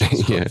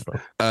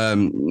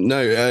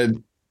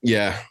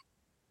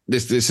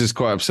 This is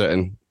quite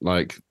upsetting.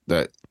 Like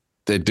that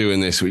they're doing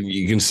this.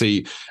 You can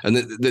see, and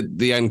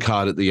the end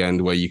card at the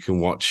end where you can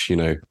watch,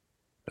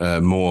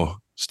 more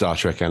Star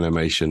Trek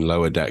animation,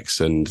 Lower Decks,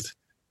 and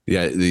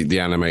the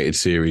animated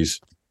series,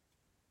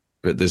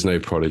 but there's no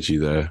Prodigy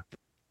there.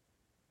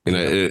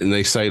 And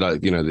they say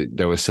like,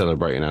 they were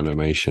celebrating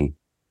animation,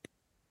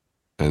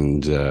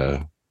 and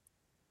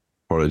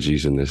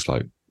Prodigy's in this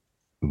like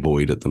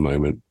void at the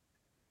moment.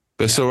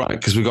 But it's all right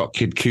because we got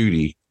Kid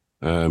Cudi.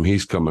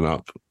 He's coming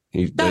up.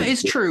 That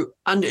is true.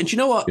 And you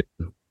know what?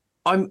 Yeah.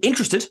 I'm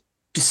interested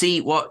to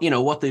see what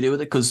they do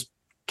with it, because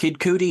Kid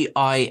Cudi,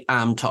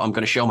 I'm going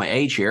to show my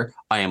age here.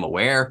 I am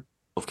aware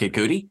of Kid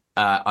Cudi.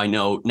 I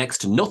know next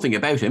to nothing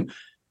about him,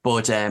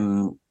 but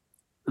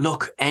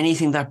look,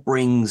 anything that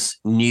brings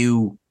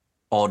new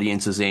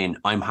audiences in,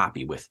 I'm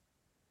happy with.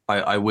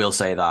 I will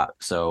say that.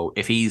 So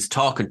if he's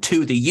talking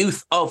to the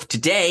youth of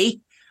today,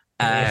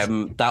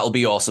 that'll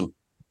be awesome.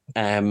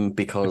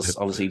 Because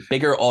obviously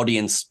bigger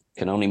audience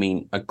can only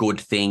mean a good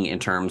thing in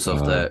terms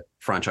of the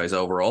franchise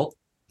overall.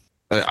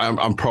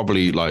 I'm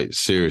probably like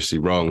seriously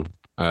wrong.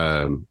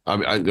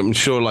 I'm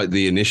sure like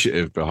the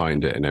initiative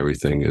behind it and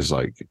everything is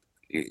like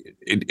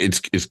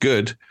it's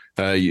good.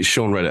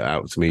 Sean read it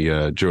out to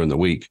me during the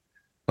week.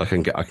 I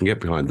can get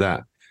behind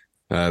that.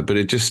 But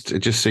it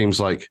just seems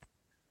like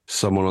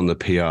someone on the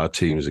PR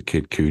team is a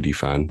Kid Cudi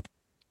fan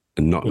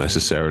and not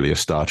necessarily a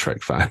Star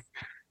Trek fan.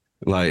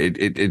 Like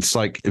it's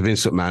like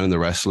Vince McMahon in the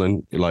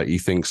wrestling. Like he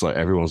thinks like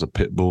everyone's a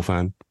Pitbull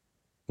fan.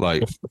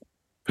 Like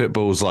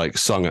Pitbull's like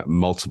sung at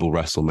multiple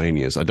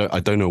WrestleManias. I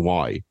don't know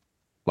why.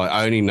 Like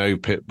I only know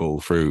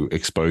Pitbull through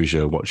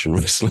exposure watching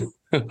wrestling.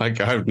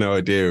 Like I have no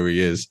idea who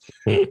he is.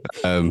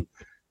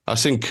 I've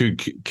seen Kid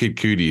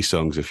Cudi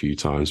songs a few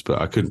times,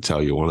 but I couldn't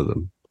tell you one of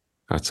them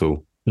at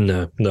all.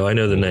 No, I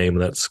know the name.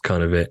 That's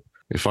kind of it.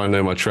 If I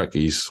know my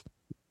Trekkies,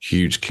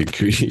 huge Kid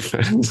Cudi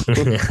fans.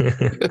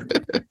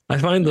 I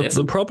find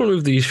the problem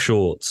with these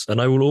shorts, and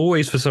I will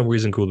always for some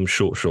reason call them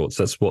shorts.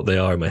 That's what they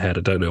are in my head.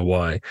 I don't know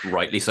why.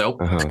 Rightly so.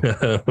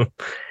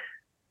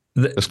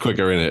 That's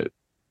quicker in it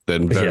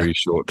than very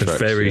short treks.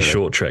 Very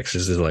short treks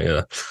is like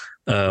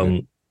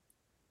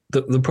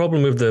the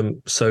problem with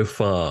them so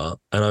far,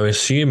 and I'm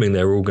assuming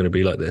they're all going to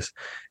be like this,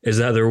 is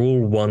that they're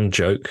all one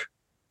joke.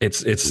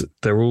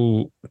 They're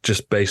all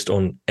just based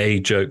on a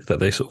joke that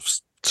they sort of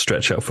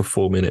stretch out for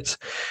 4 minutes,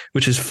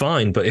 which is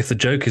fine. But if the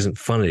joke isn't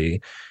funny,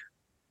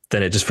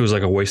 then it just feels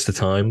like a waste of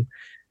time.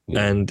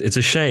 Yeah. And it's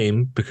a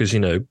shame because,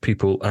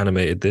 people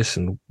animated this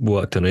and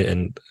worked on it.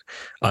 And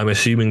I'm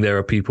assuming there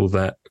are people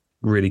that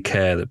really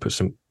care, that put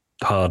some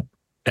hard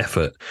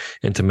effort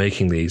into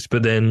making these.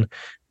 But then,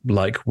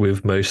 like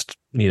with most,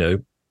 I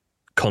don't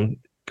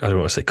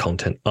want to say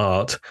content,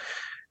 art,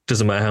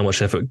 doesn't matter how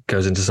much effort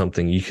goes into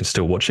something, you can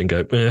still watch it and go,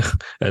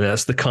 ugh. And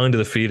that's the kind of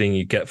the feeling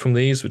you get from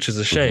these, which is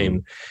a shame.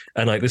 Mm-hmm.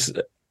 And like this,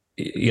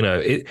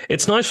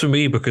 it's nice for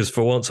me because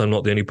for once I'm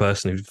not the only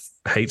person who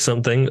hates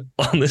something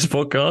on this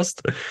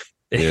podcast.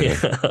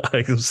 Yeah.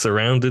 I'm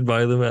surrounded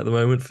by them at the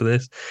moment for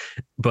this,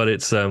 but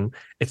it's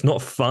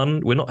not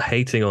fun. We're not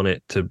hating on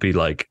it to be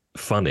like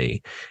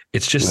funny.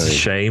 It's just a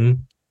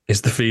shame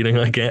is the feeling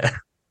I get.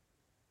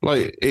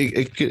 Like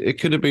it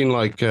could have been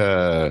like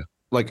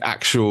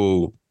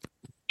actual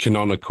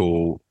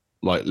canonical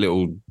like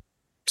little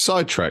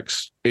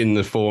sidetracks in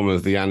the form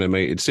of the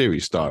animated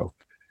series style.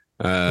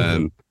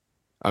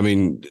 I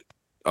mean,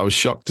 I was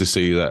shocked to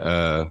see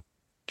that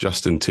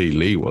Justin T.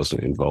 Lee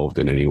wasn't involved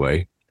in any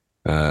way.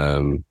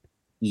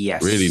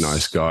 Yes, really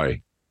nice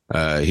guy.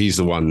 He's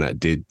the one that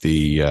did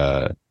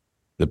the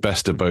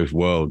Best of Both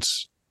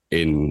Worlds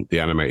in the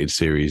animated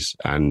series,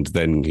 and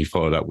then he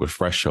followed up with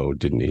Threshold,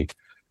 didn't he?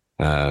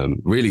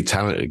 Really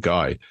talented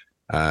guy.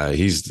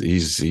 He's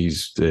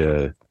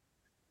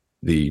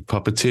the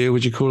puppeteer,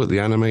 would you call it, the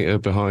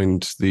animator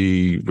behind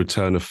the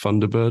Return of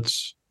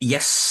Thunderbirds?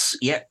 Yes,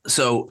 yeah.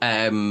 So,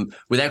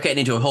 without getting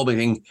into a whole big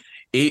thing,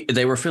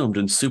 they were filmed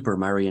in super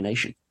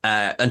marionation.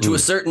 And to a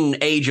certain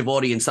age of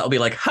audience, that'll be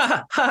like,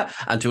 ha, ha,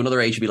 ha. And to another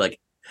age, you'll be like,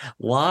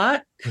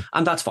 what?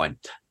 And that's fine.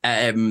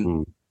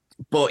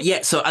 But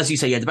yeah, so as you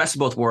say, the Best of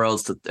Both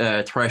Worlds,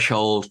 the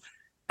Threshold,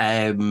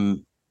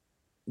 the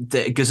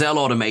Gazelle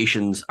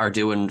Automations are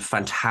doing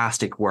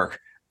fantastic work.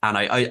 And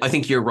I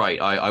think you're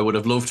right. I would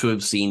have loved to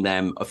have seen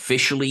them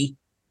officially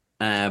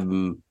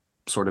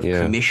sort of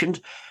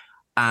commissioned.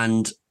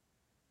 And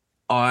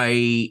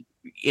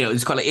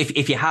it's kind of,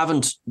 if you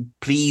haven't,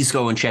 please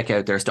go and check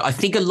out their stuff. I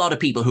think a lot of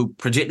people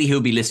particularly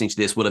who'll be listening to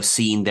this, will have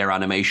seen their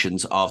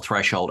animations of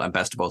Threshold and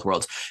Best of Both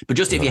Worlds. But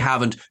just if you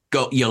haven't,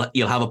 go,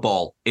 you'll have a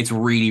ball. It's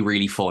really,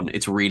 really fun.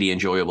 It's really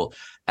enjoyable.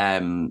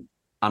 And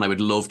I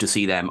would love to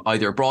see them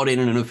either brought in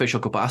an official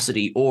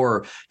capacity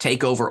or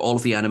take over all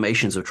of the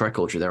animations of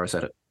TrekCulture. There, I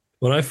said it.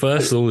 When I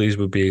first saw these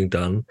were being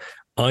done,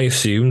 I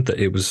assumed that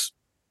it was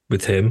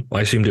with him.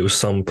 I assumed it was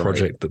some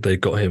project that they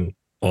got him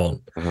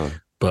on.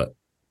 But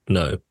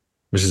no.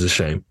 Which is a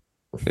shame.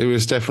 It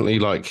was definitely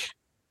like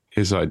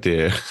his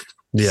idea.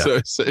 Yeah.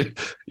 So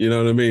you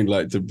know what I mean?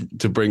 Like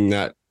to bring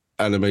that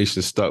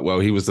animation stuff. Well,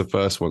 he was the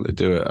first one to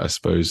do it, I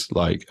suppose.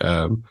 Like,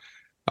 I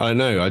don't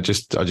know. I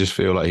just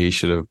feel like he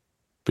should have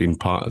been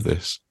part of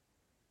this.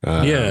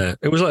 Yeah.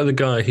 It was like the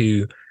guy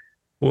who,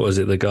 what was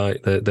it? The guy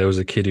that there was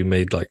a kid who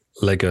made like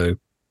Lego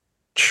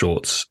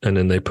shorts and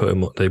then they brought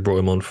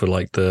him on for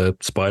like the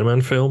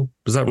Spider-Man film.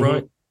 Was that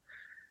right?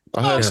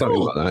 I heard something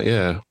like that.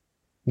 Yeah.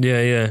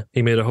 Yeah.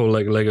 He made a whole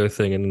like Lego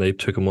thing, and they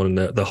took him on.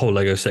 And the whole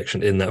Lego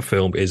section in that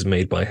film is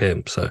made by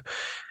him. So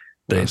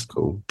that's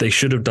cool. They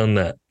should have done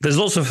that. There's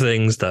lots of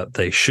things that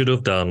they should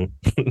have done,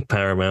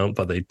 Paramount,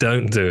 but they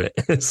don't do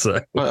it.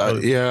 So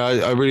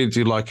I really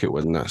do like it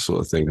when that sort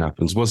of thing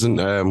happens. Wasn't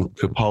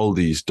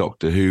Capaldi's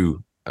Doctor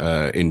Who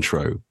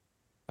intro?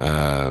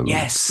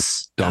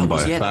 Yes, done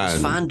by a fan. That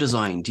was fan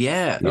designed.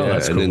 Yeah, and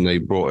cool. Then they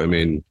brought him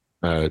in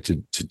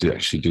to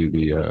actually do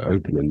the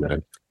opening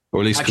there. Or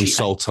at least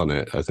consult on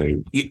it, I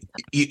think.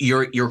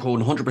 You're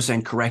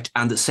 100% correct.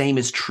 And the same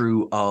is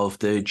true of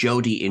the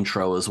Jodie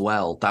intro as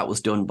well. That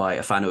was done by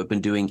a fan who had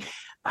been doing...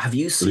 Have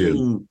you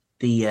seen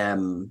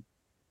the...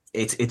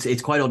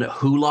 It's quite old,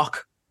 Hulock,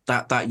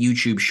 that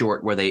YouTube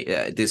short where they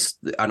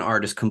an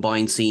artist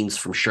combined scenes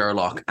from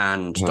Sherlock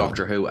and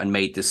Doctor Who and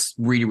made this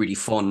really, really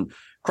fun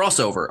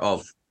crossover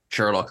of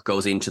Sherlock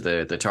goes into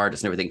the TARDIS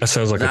and everything. That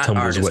sounds like a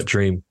Tumblr's wet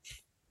dream.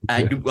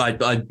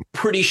 I'm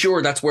pretty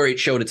sure that's where it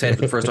showed its head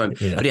for the first time.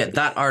 Yeah. But yeah,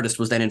 that artist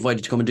was then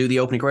invited to come and do the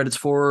opening credits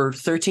for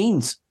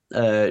 13's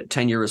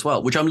tenure as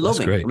well, which I'm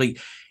loving. Like,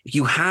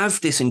 you have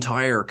this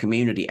entire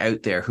community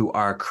out there who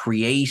are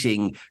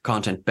creating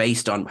content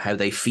based on how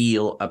they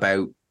feel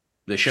about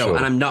the show. Sure.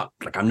 And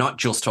I'm not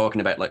just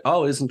talking about like,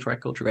 oh, isn't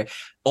TrekCulture great?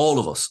 All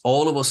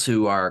of us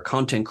who are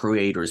content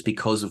creators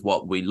because of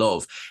what we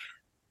love,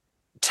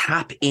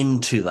 tap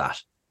into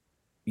that.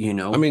 You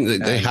know, I mean,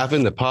 they have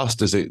in the past.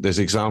 There's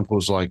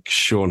examples like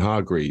Sean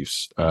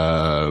Hargreaves,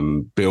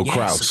 Bill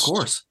Krause, of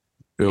course,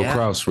 Bill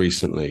Krause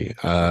recently.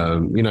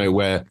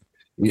 Where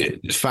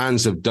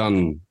fans have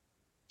done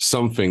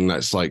something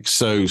that's like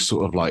so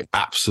sort of like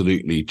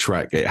absolutely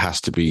Trek. It has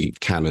to be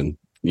canon.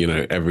 You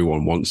know,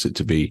 everyone wants it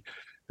to be,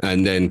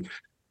 and then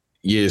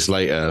years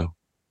later,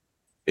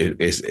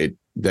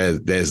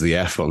 there's the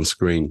F on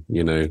screen.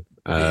 You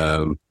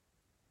know,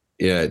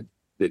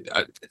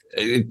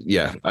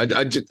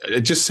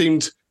 It just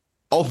seemed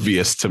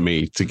obvious to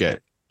me to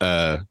get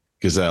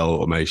Gazelle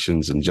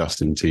Automations and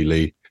Justin T.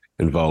 Lee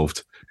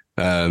involved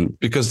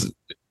because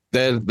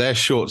their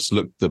shorts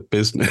look the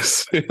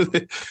business.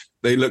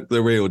 They look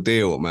the real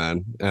deal,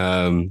 man.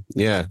 So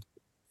that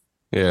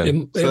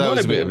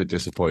was a bit of a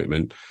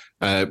disappointment,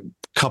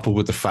 coupled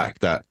with the fact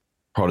that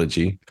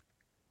Prodigy,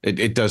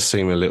 it does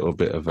seem a little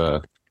bit of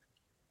a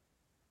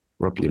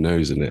rub your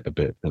nose in it a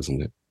bit,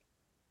 doesn't it?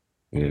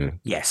 Yeah.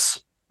 Yes.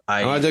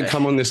 I don't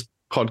come on this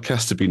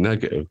podcast to be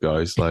negative,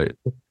 guys. Like,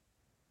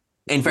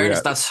 In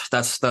fairness,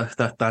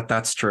 Yeah.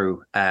 that's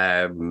true.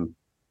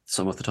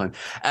 Some of the time,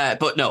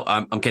 but no,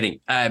 I'm kidding.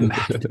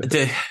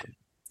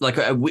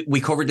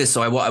 We covered this,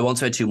 so I won't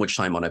spend too much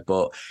time on it.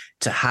 But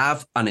to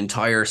have an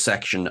entire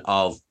section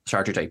of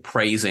Star Trek Day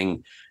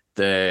praising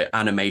the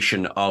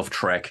animation of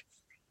Trek,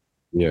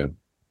 Yeah.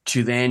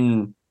 to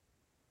then,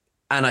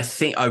 and I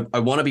think I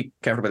want to be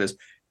careful about this.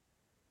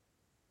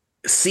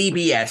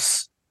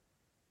 CBS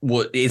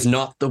is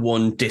not the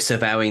one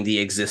disavowing the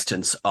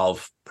existence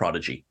of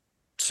Prodigy.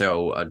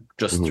 So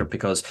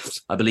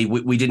because I believe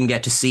we didn't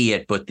get to see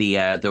it, but the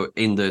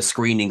in the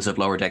screenings of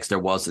Lower Decks there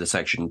was a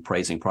section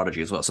praising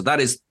Prodigy as well. So that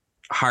is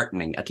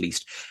heartening, at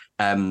least.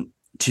 To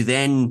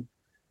then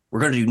we're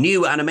going to do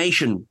new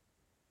animation.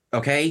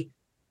 Okay.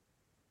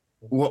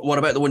 What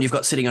about the one you've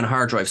got sitting on a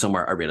hard drive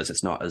somewhere? I realize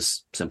it's not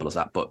as simple as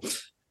that, but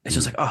it's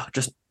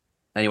just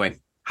anyway.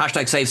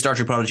 Hashtag save Star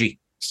Trek Prodigy.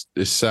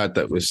 It's sad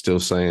that we're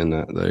still saying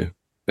that, though,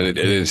 and it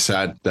is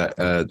sad that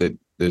that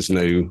there's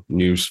no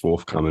news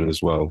forthcoming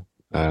as well.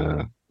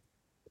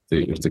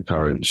 The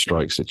current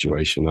strike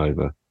situation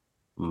over,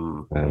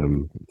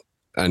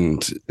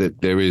 and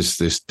there is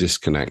this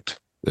disconnect.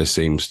 There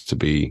seems to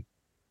be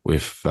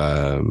with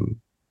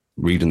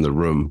reading the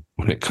room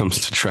when it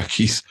comes to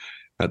Trekkies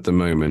at the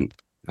moment.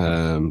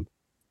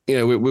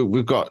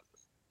 We've got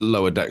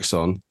Lower Decks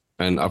on,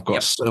 and I've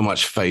got so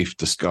much faith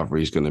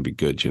Discovery is going to be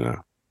good.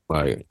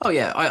 Like, oh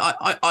yeah,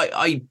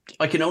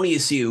 I can only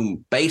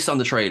assume based on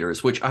the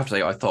trailers, which I have to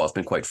say I thought has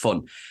been quite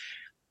fun.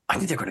 I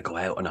think they're going to go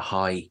out on a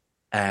high.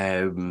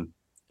 And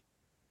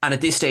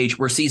at this stage,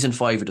 we're season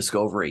 5 of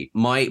Discovery.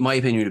 My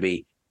opinion would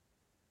be,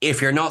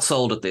 if you're not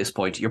sold at this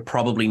point, you're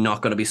probably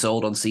not going to be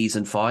sold on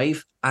season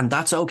 5, and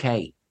that's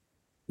okay.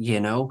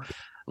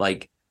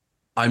 Like,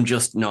 I'm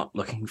just not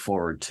looking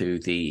forward to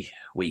the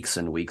weeks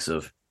and weeks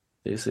of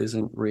this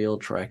isn't real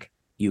Trek.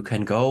 You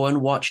can go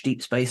and watch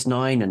Deep Space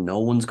Nine, and no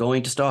one's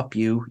going to stop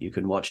you. You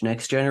can watch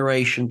Next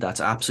Generation.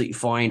 That's absolutely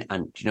fine.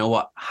 And you know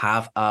what?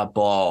 Have a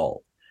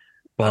ball.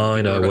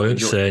 Fine, I won't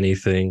say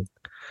anything.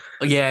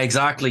 Yeah,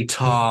 exactly,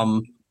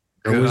 Tom.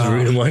 Always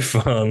ruining my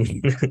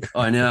fun.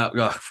 I know.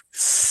 Oh,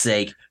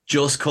 sake.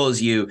 Just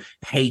because you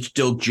hate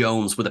Doug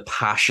Jones with a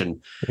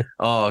passion.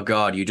 Oh,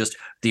 God.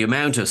 The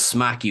amount of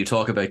smack you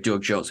talk about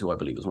Doug Jones, who I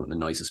believe is one of the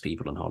nicest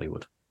people in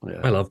Hollywood. Yeah.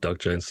 I love Doug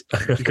Jones. I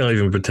can't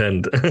even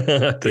pretend.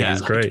 I think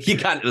he's great. You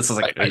can't. He's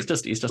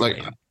just like,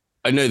 great.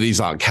 I know these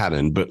aren't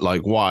canon, but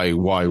like, why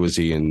was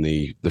he in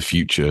the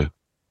future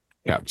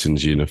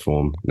captain's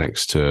uniform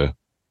next to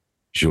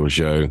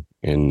Giorgio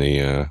in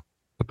the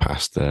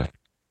past there?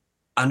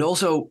 And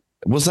also,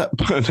 was that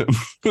Burnham?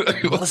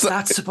 was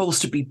that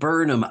supposed to be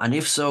Burnham? And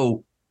if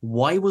so,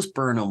 why was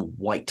Burnham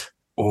white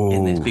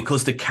in this?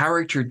 Because the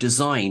character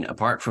design,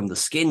 apart from the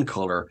skin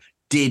color,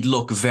 did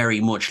look very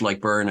much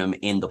like Burnham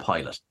in the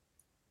pilot.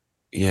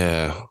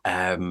 Yeah.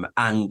 And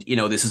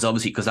this is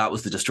obviously because that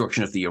was the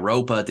destruction of the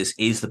Europa. This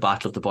is the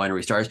Battle of the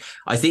Binary Stars.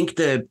 I think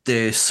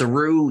the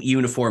Saru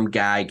uniform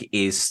gag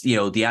is,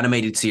 the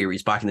animated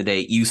series back in the day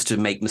used to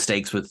make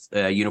mistakes with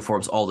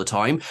uniforms all the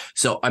time.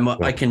 So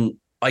I can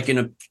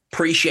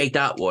appreciate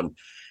that one,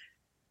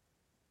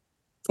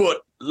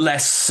 but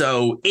less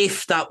so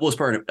if that was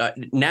Burnham.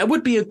 Now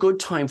would be a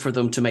good time for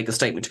them to make a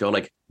statement to go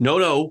like,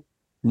 no,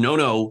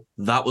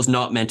 that was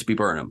not meant to be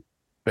Burnham.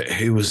 But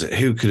who was it?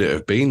 Who could it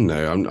have been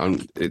though?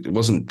 It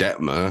wasn't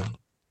Detmer.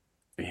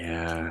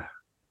 Yeah,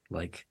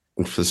 like,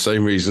 and for the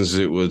same reasons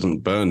it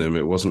wasn't Burnham,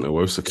 it wasn't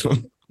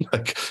Owosakon.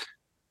 like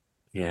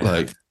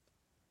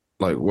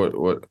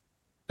what?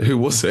 Who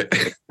was it?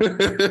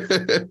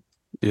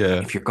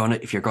 Yeah. If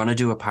you're gonna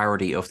do a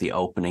parody of the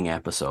opening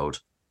episode,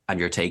 and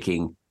you're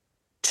taking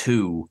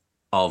 2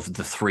 of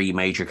the 3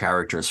 major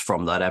characters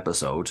from that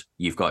episode,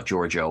 you've got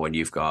Giorgio and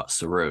you've got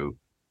Saru,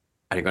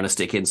 and you're gonna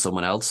stick in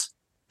someone else.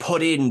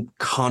 Put in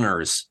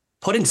Connors.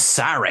 Put in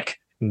Sarek.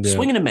 Yeah.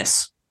 Swing and a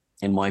miss,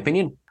 in my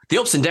opinion. The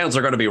ups and downs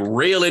are going to be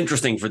real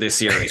interesting for this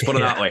series. Put it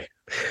that way.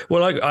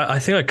 Well, I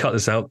think I cut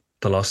this out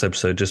the last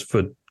episode just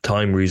for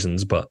time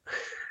reasons, but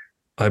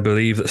I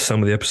believe that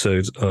some of the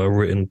episodes are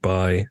written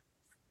by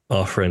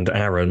our friend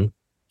Aaron.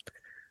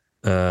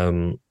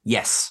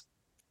 Yes.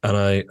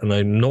 And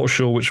I'm not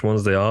sure which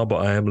ones they are,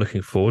 but I am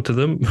looking forward to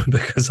them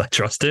because I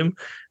trust him,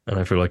 and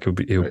I feel like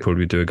he'll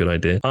probably do a good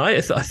idea. I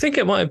think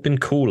it might have been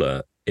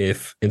cooler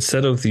if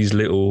instead of these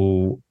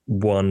little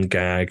one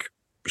gag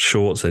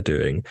shorts they're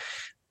doing,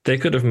 they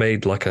could have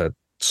made like a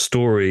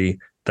story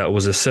that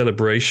was a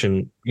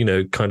celebration,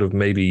 kind of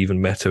maybe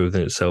even meta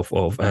within itself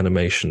of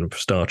animation of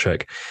Star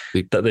Trek,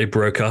 that they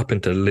broke up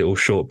into little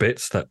short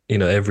bits that,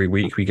 every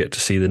week we get to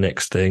see the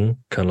next thing,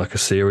 kind of like a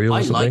serial.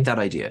 I like that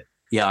idea.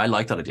 Yeah, I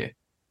like that idea.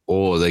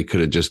 Or they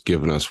could have just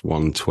given us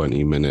 1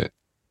 20-minute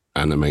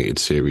animated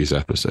series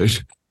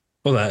episode.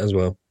 Well, that as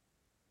well.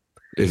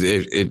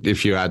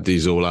 If you add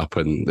these all up,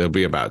 and they'll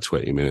be about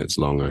 20 minutes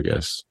long, I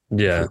guess.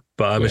 Yeah,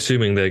 but I'm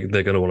assuming they're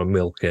going to want to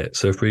milk it.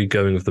 So if we're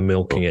going with the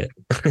milking it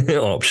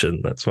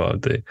option, that's what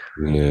I'd do.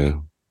 Yeah.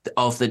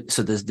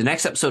 So the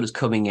next episode is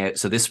coming out.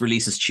 So this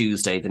releases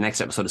Tuesday. The next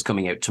episode is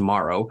coming out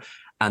tomorrow.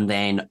 And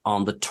then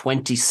on the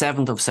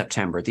 27th of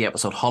September, the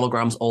episode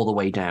Holograms All the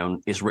Way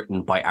Down is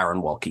written by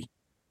Aaron Walke.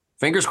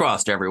 Fingers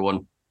crossed,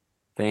 everyone.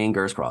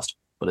 Fingers crossed.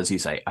 But as you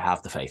say, I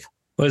have the faith.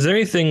 Well, is there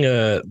anything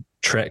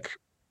Trek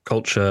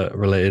culture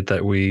related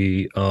that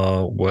we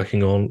are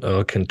working on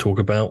or can talk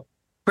about?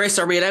 Chris,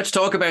 are we allowed to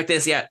talk about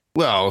this yet?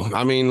 Well,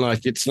 I mean,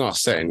 like, it's not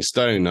set in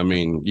stone. I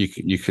mean,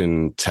 you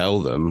can tell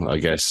them, I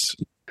guess,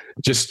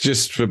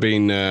 just for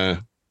being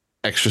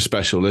extra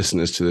special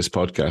listeners to this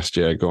podcast.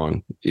 Yeah, go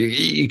on.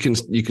 You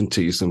can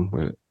tease them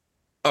with it.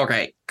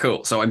 Okay,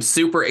 cool. So I'm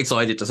super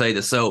excited to say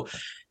this. So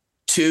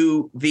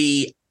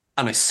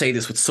and I say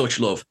this with such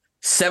love,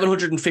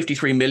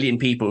 753 million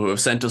people who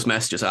have sent us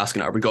messages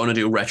asking, are we going to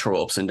do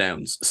retro ups and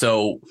downs?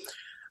 So,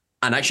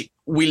 and actually,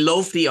 we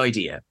love the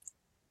idea.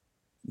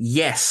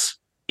 Yes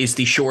is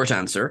the short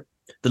answer.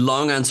 The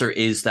long answer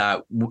is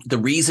that the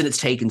reason it's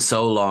taken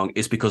so long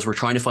is because we're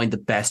trying to find the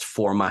best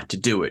format to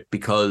do it,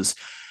 because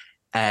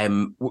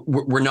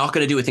we're not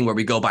going to do a thing where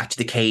we go back to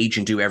the cage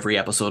and do every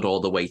episode all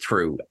the way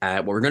through.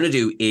 What we're going to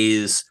do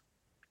is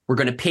we're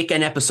going to pick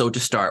an episode to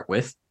start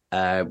with.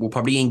 We'll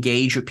probably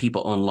engage with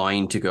people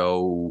online to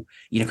go,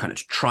 kind of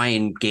try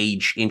and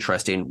gauge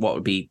interest in what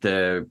would be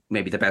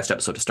maybe the best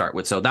episode to start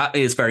with. So that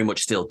is very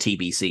much still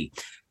TBC.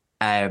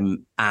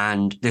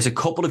 And there's a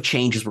couple of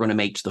changes we're going to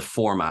make to the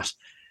format.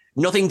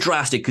 Nothing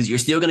drastic, because you're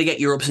still going to get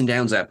your ups and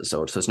downs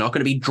episode. So it's not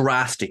going to be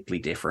drastically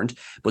different,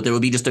 but there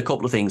will be just a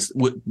couple of things.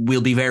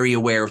 We'll be very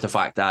aware of the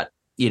fact that,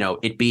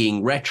 it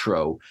being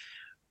retro,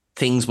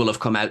 things will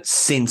have come out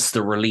since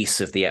the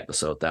release of the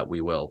episode that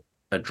we will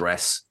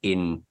address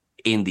in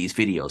these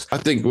videos. I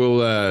think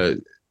we'll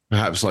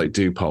perhaps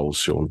do polls,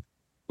 Sean.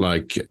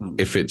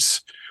 If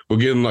we'll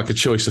give them a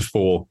choice of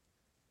 4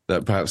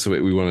 that perhaps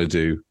we want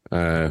to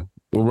do.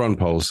 We'll run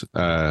polls,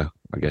 I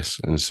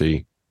guess, and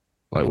see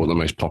what the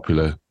most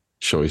popular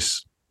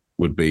choice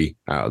would be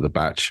out of the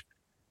batch.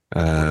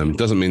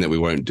 Doesn't mean that we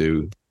won't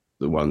do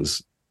the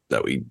ones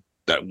that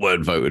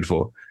weren't voted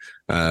for.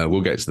 We'll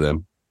get to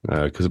them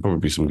because there'll probably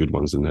be some good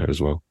ones in there as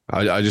well.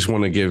 I just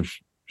want to give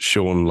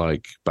Sean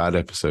bad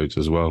episodes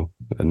as well,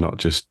 and not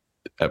just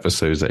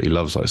episodes that he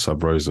loves, like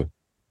Sub Rosa.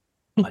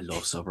 I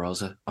love Sub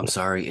Rosa. I'm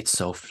sorry, it's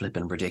so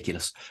flippin'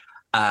 ridiculous.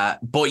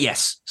 But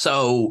yes,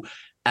 so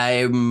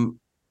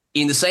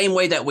in the same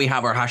way that we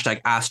have our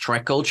hashtag Ask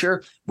Trek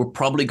Culture, we're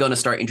probably going to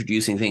start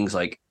introducing things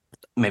like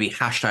maybe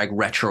hashtag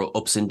retro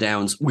ups and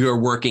downs. We are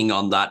working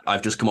on that.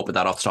 I've just come up with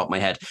that off the top of my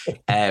head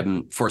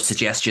for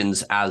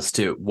suggestions as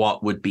to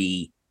what would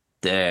be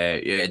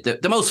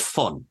the most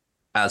fun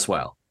as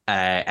well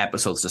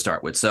episodes to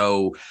start with.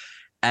 So,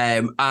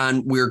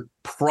 and we're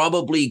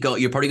probably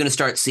you're probably going to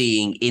start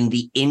seeing in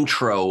the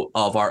intro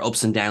of our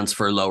ups and downs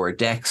for Lower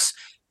Decks,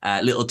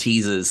 little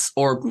teases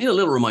or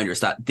little reminders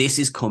that this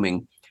is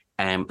coming.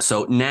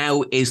 So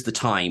now is the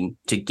time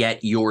to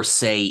get your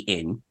say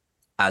in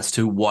as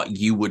to what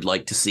you would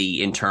like to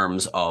see in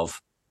terms of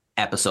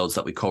episodes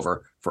that we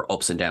cover for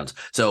ups and downs.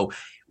 So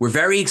we're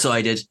very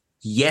excited.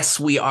 Yes,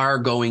 we are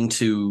going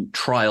to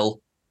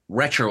trial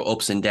retro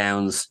ups and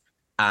downs.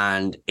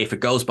 And if it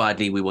goes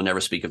badly, we will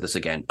never speak of this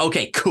again.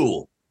 Okay,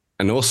 cool.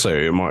 And also,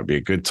 it might be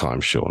a good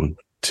time, Sean,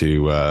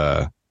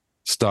 to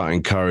start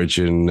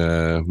encouraging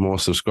more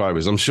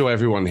subscribers. I'm sure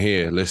everyone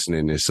here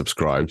listening is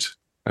subscribed.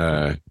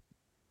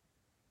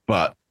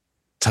 But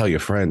tell your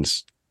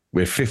friends,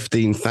 we're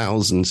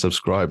 15,000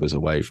 subscribers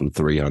away from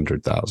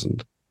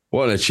 300,000.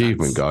 What an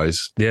achievement,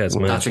 guys. Yeah,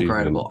 that's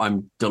incredible.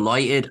 I'm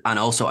delighted. And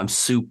also, I'm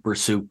super,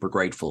 super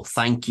grateful.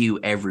 Thank you,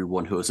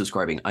 everyone who is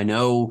subscribing. I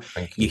know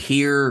you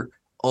hear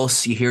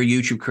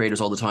YouTube creators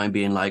all the time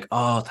being like,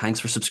 oh, thanks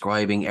for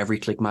subscribing. Every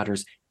click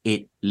matters.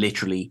 It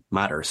literally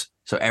matters.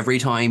 So every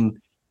time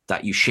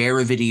that you share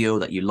a video,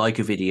 that you like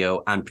a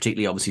video, and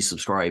particularly obviously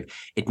subscribe,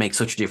 it makes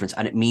such a difference.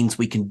 And it means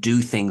we can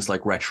do things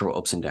like retro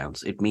ups and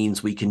downs. It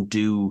means we can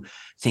do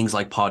things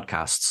like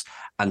podcasts.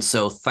 And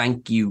so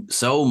thank you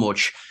so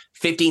much.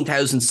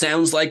 15,000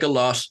 sounds like a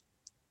lot.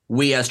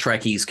 We as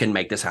Trekkies can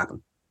make this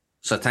happen.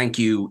 So thank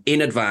you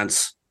in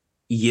advance.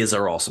 Yous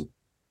are awesome.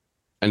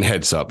 And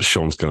heads up,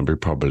 Sean's going to be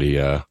probably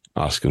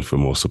asking for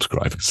more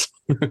subscribers.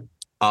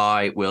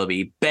 I will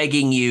be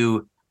begging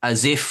you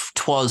as if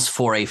 'twas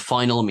for a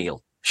final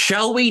meal.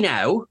 Shall we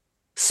now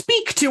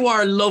speak to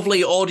our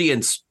lovely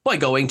audience by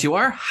going to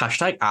our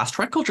hashtag Ask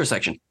Trek Culture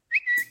section?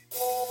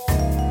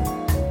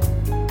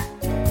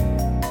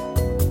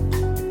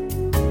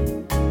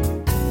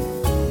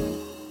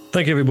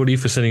 Thank you, everybody,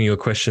 for sending your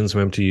questions.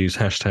 Remember to use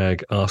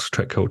hashtag Ask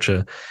Trek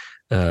Culture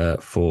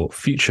for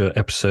future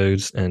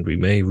episodes, and we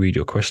may read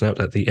your question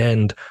out at the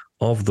end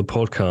of the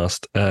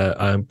podcast.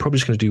 I'm probably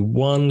just going to do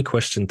one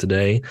question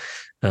today,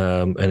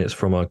 and it's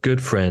from our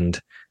good friend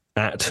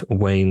at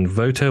Wayne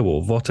Voto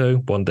or Voto.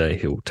 One day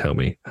he'll tell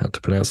me how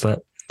to pronounce that.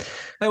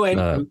 Hi,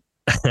 Wayne.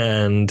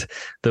 And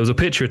there was a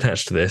picture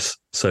attached to this.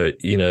 So,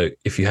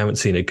 if you haven't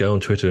seen it, go on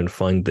Twitter and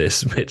find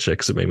this picture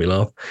because it made me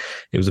laugh.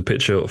 It was a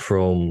picture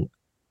from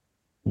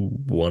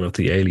one of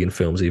the Alien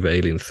films, either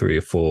Alien 3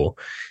 or 4.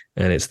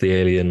 And it's the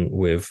alien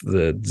with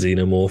the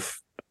xenomorph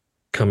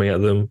coming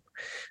at them.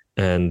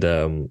 and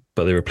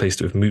but they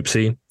replaced it with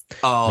Moopsie.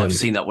 Oh, I've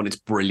seen that one. It's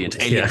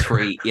brilliant. Alien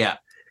 3, yeah.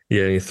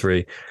 Yeah, Alien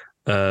 3.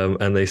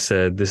 And they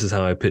said, this is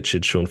how I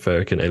pictured Sean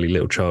Ferrick and Ellie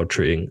Littlechild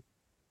treating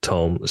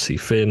Tom C.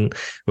 Finn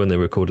when they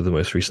recorded the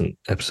most recent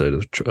episode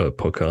of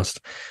podcast,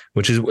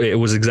 it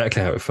was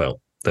exactly how it felt.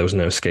 There was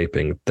no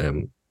escaping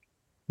them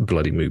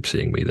bloody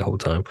Moopsieing me the whole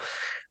time.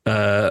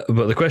 But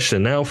the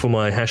question now for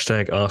my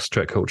hashtag Ask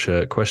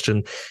TrekCulture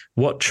question: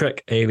 what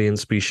Trek alien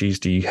species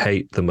do you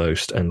hate the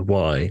most and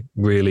why?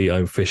 Really,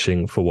 I'm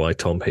fishing for why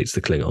Tom hates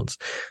the Klingons.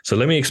 So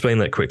let me explain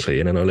that quickly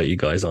and then I'll let you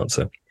guys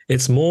answer.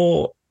 It's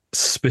more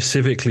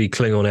specifically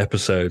Klingon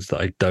episodes that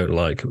I don't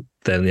like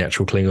than the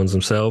actual Klingons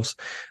themselves.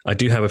 I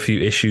do have a few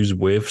issues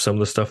with some of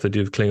the stuff they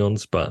do with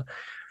Klingons, but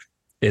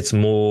it's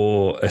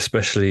more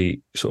especially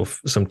sort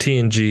of some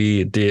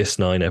TNG,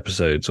 DS9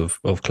 episodes of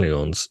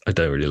Klingons I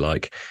don't really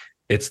like.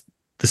 It's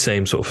the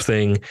same sort of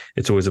thing.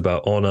 It's always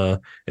about honor.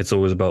 It's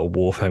always about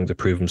Worf having to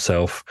prove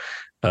himself.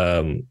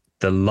 The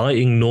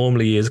lighting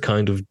normally is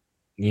kind of,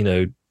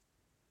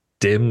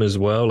 dim as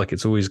well. Like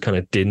it's always kind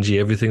of dingy.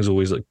 Everything's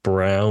always like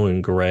brown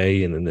and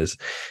gray. And then there's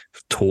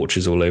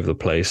torches all over the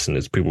place. And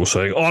there's people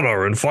saying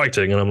honor and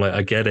fighting. And I'm like,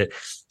 I get it.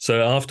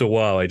 So after a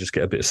while, I just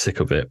get a bit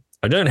sick of it.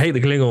 I don't hate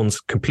the Klingons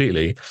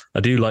completely.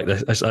 I do like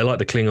I like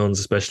the Klingons,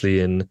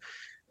 especially in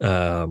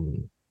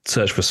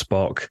Search for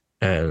Spock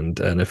and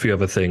a few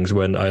other things.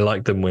 When I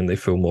like them when they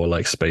feel more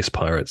like space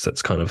pirates.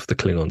 That's kind of the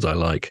Klingons I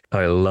like.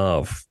 I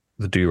love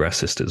the Duras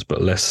sisters,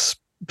 but less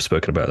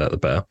spoken about that the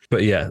better.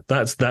 But yeah,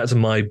 that's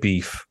my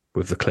beef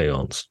with the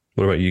Klingons.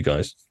 What about you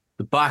guys?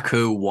 The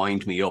Baku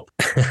wind me up.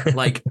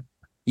 Like,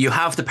 you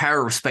have the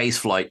power of space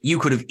flight. You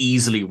could have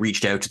easily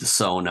reached out to the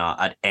Sona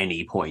at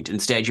any point.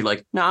 Instead, you're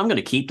like, no, I'm going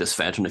to keep this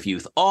fountain of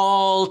youth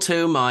all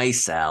to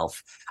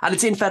myself. And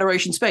it's in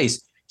Federation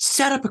space.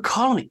 Set up a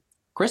colony.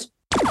 Chris?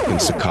 In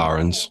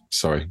Sakarans.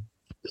 Sorry.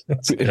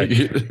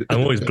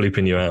 I'm always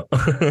bleeping you out.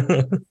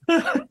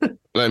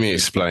 Let me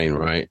explain,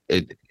 right?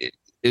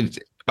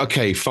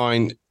 Okay,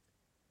 fine.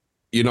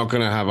 You're not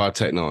going to have our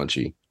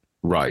technology.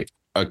 Right.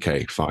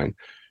 Okay, fine.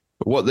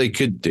 But what they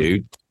could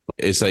do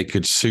is they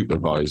could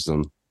supervise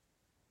them.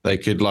 They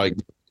could let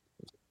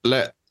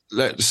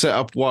set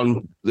up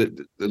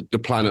the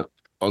planet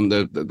on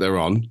that they're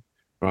on,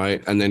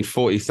 right? And then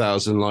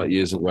 40,000 light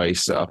years away,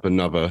 set up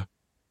another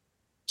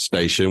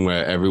station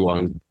where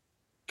everyone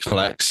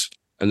collects,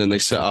 and then they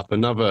set up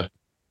another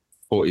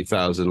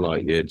 40,000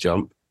 light year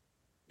jump.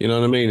 You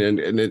know what I mean?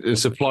 And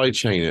supply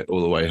chain it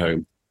all the way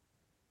home.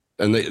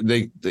 And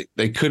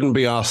they couldn't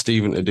be asked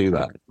even to do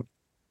that.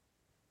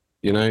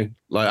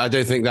 I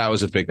don't think that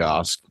was a big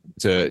ask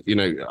to,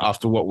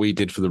 after what we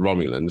did for the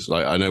Romulans.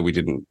 Like, I know we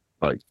didn't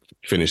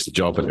finish the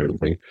job and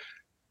everything.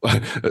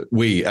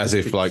 We, as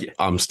if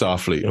I'm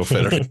Starfleet or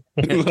Federation.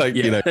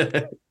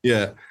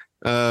 Yeah.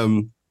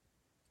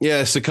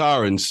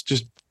 Sakarans,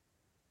 just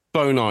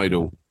bone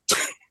idle.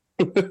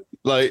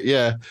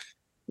 Yeah.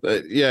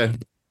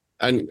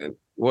 And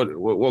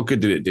what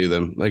good did it do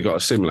them? They got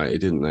assimilated,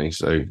 didn't they?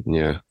 So,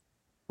 yeah.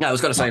 Yeah, I was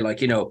going to say,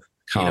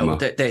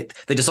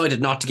 they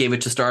decided not to give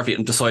it to Starfleet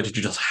and decided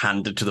to just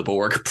hand it to the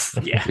Borg.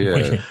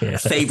 Yeah.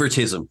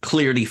 Favoritism,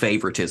 clearly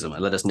favoritism.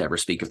 And let us never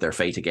speak of their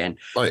fate again.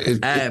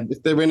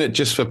 If they're in it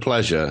just for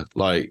pleasure,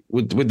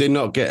 would they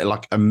not get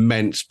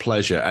immense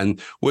pleasure?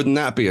 And wouldn't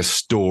that be a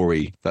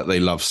story that they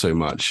love so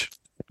much?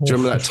 Do you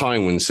remember that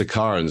time when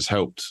Sakarans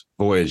helped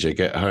Voyager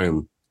get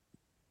home?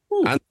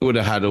 And they would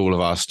have had all of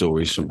our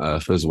stories from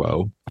Earth as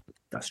well.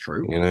 That's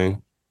true. Yeah.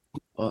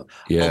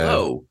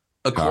 Although,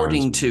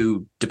 according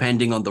to,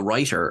 depending on the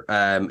writer,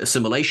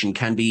 assimilation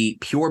can be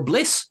pure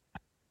bliss.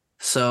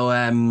 So,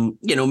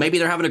 maybe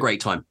they're having a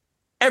great time.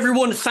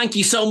 Everyone, thank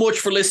you so much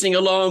for listening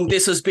along.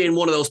 This has been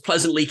one of those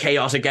pleasantly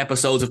chaotic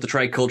episodes of the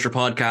TrekCulture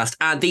podcast,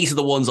 and these are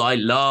the ones I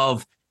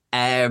love.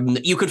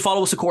 You can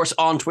follow us, of course,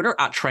 on Twitter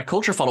at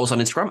TrekCulture. Follow us on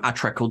Instagram at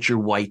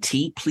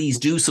TrekCultureYT. Please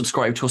do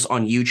subscribe to us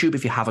on YouTube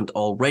if you haven't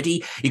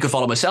already. You can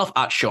follow myself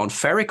at Sean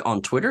Ferrick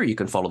on Twitter. You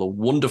can follow the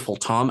wonderful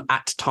Tom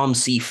at Tom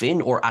C.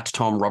 Finn or at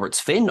Tom Roberts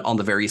Finn on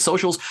the various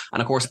socials.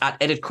 And, of course, at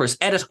Edit Chris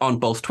Edit on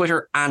both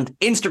Twitter and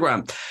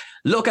Instagram.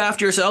 Look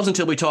after yourselves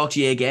until we talk to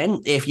you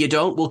again. If you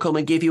don't, we'll come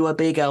and give you a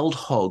big old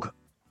hug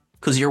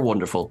because you're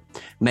wonderful.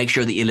 Make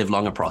sure that you live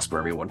long and prosper,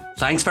 everyone.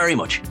 Thanks very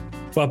much.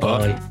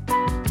 Bye-bye.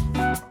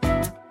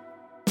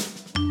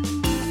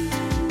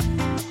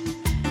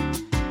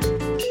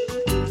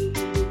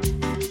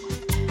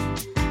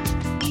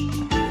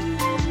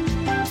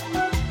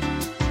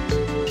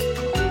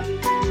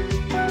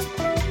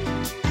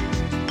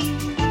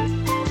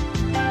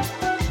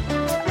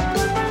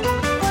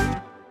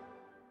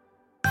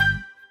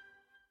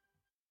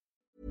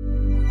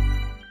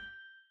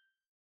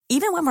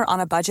 Even when we're on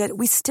a budget,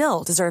 we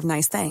still deserve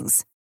nice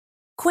things.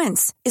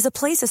 Quince is a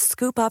place to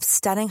scoop up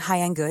stunning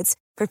high-end goods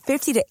for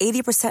 50 to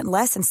 80%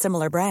 less than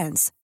similar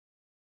brands.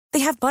 They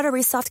have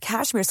buttery soft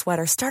cashmere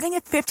sweaters starting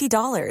at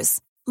 $50,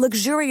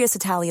 luxurious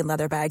Italian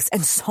leather bags,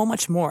 and so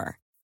much more.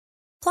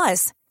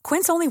 Plus,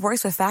 Quince only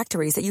works with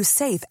factories that use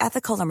safe,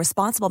 ethical, and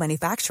responsible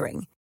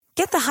manufacturing.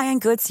 Get the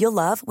high-end goods you'll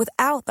love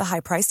without the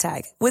high price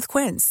tag with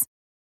Quince.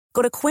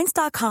 Go to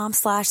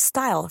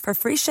quince.com/style for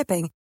free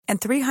shipping and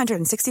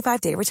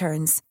 365-day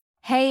returns.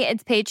 Hey,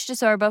 it's Paige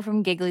DeSorbo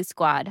from Giggly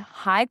Squad.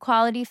 High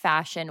quality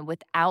fashion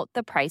without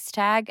the price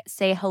tag.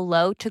 Say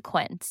hello to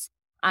Quince.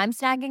 I'm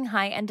snagging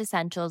high-end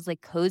essentials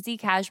like cozy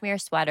cashmere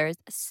sweaters,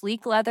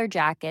 sleek leather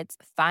jackets,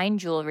 fine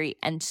jewelry,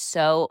 and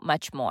so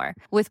much more.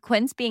 With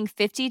Quince being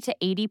 50 to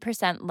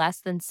 80%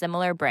 less than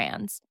similar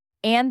brands.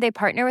 And they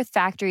partner with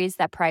factories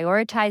that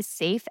prioritize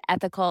safe,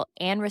 ethical,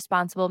 and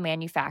responsible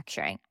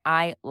manufacturing.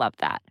 I love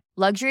that.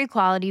 Luxury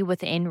quality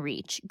within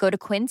reach. Go to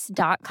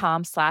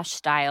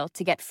quince.com/style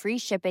to get free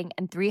shipping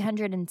and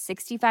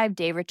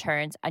 365-day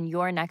returns on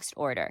your next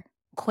order.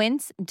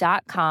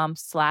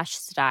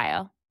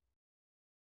 Quince.com/style.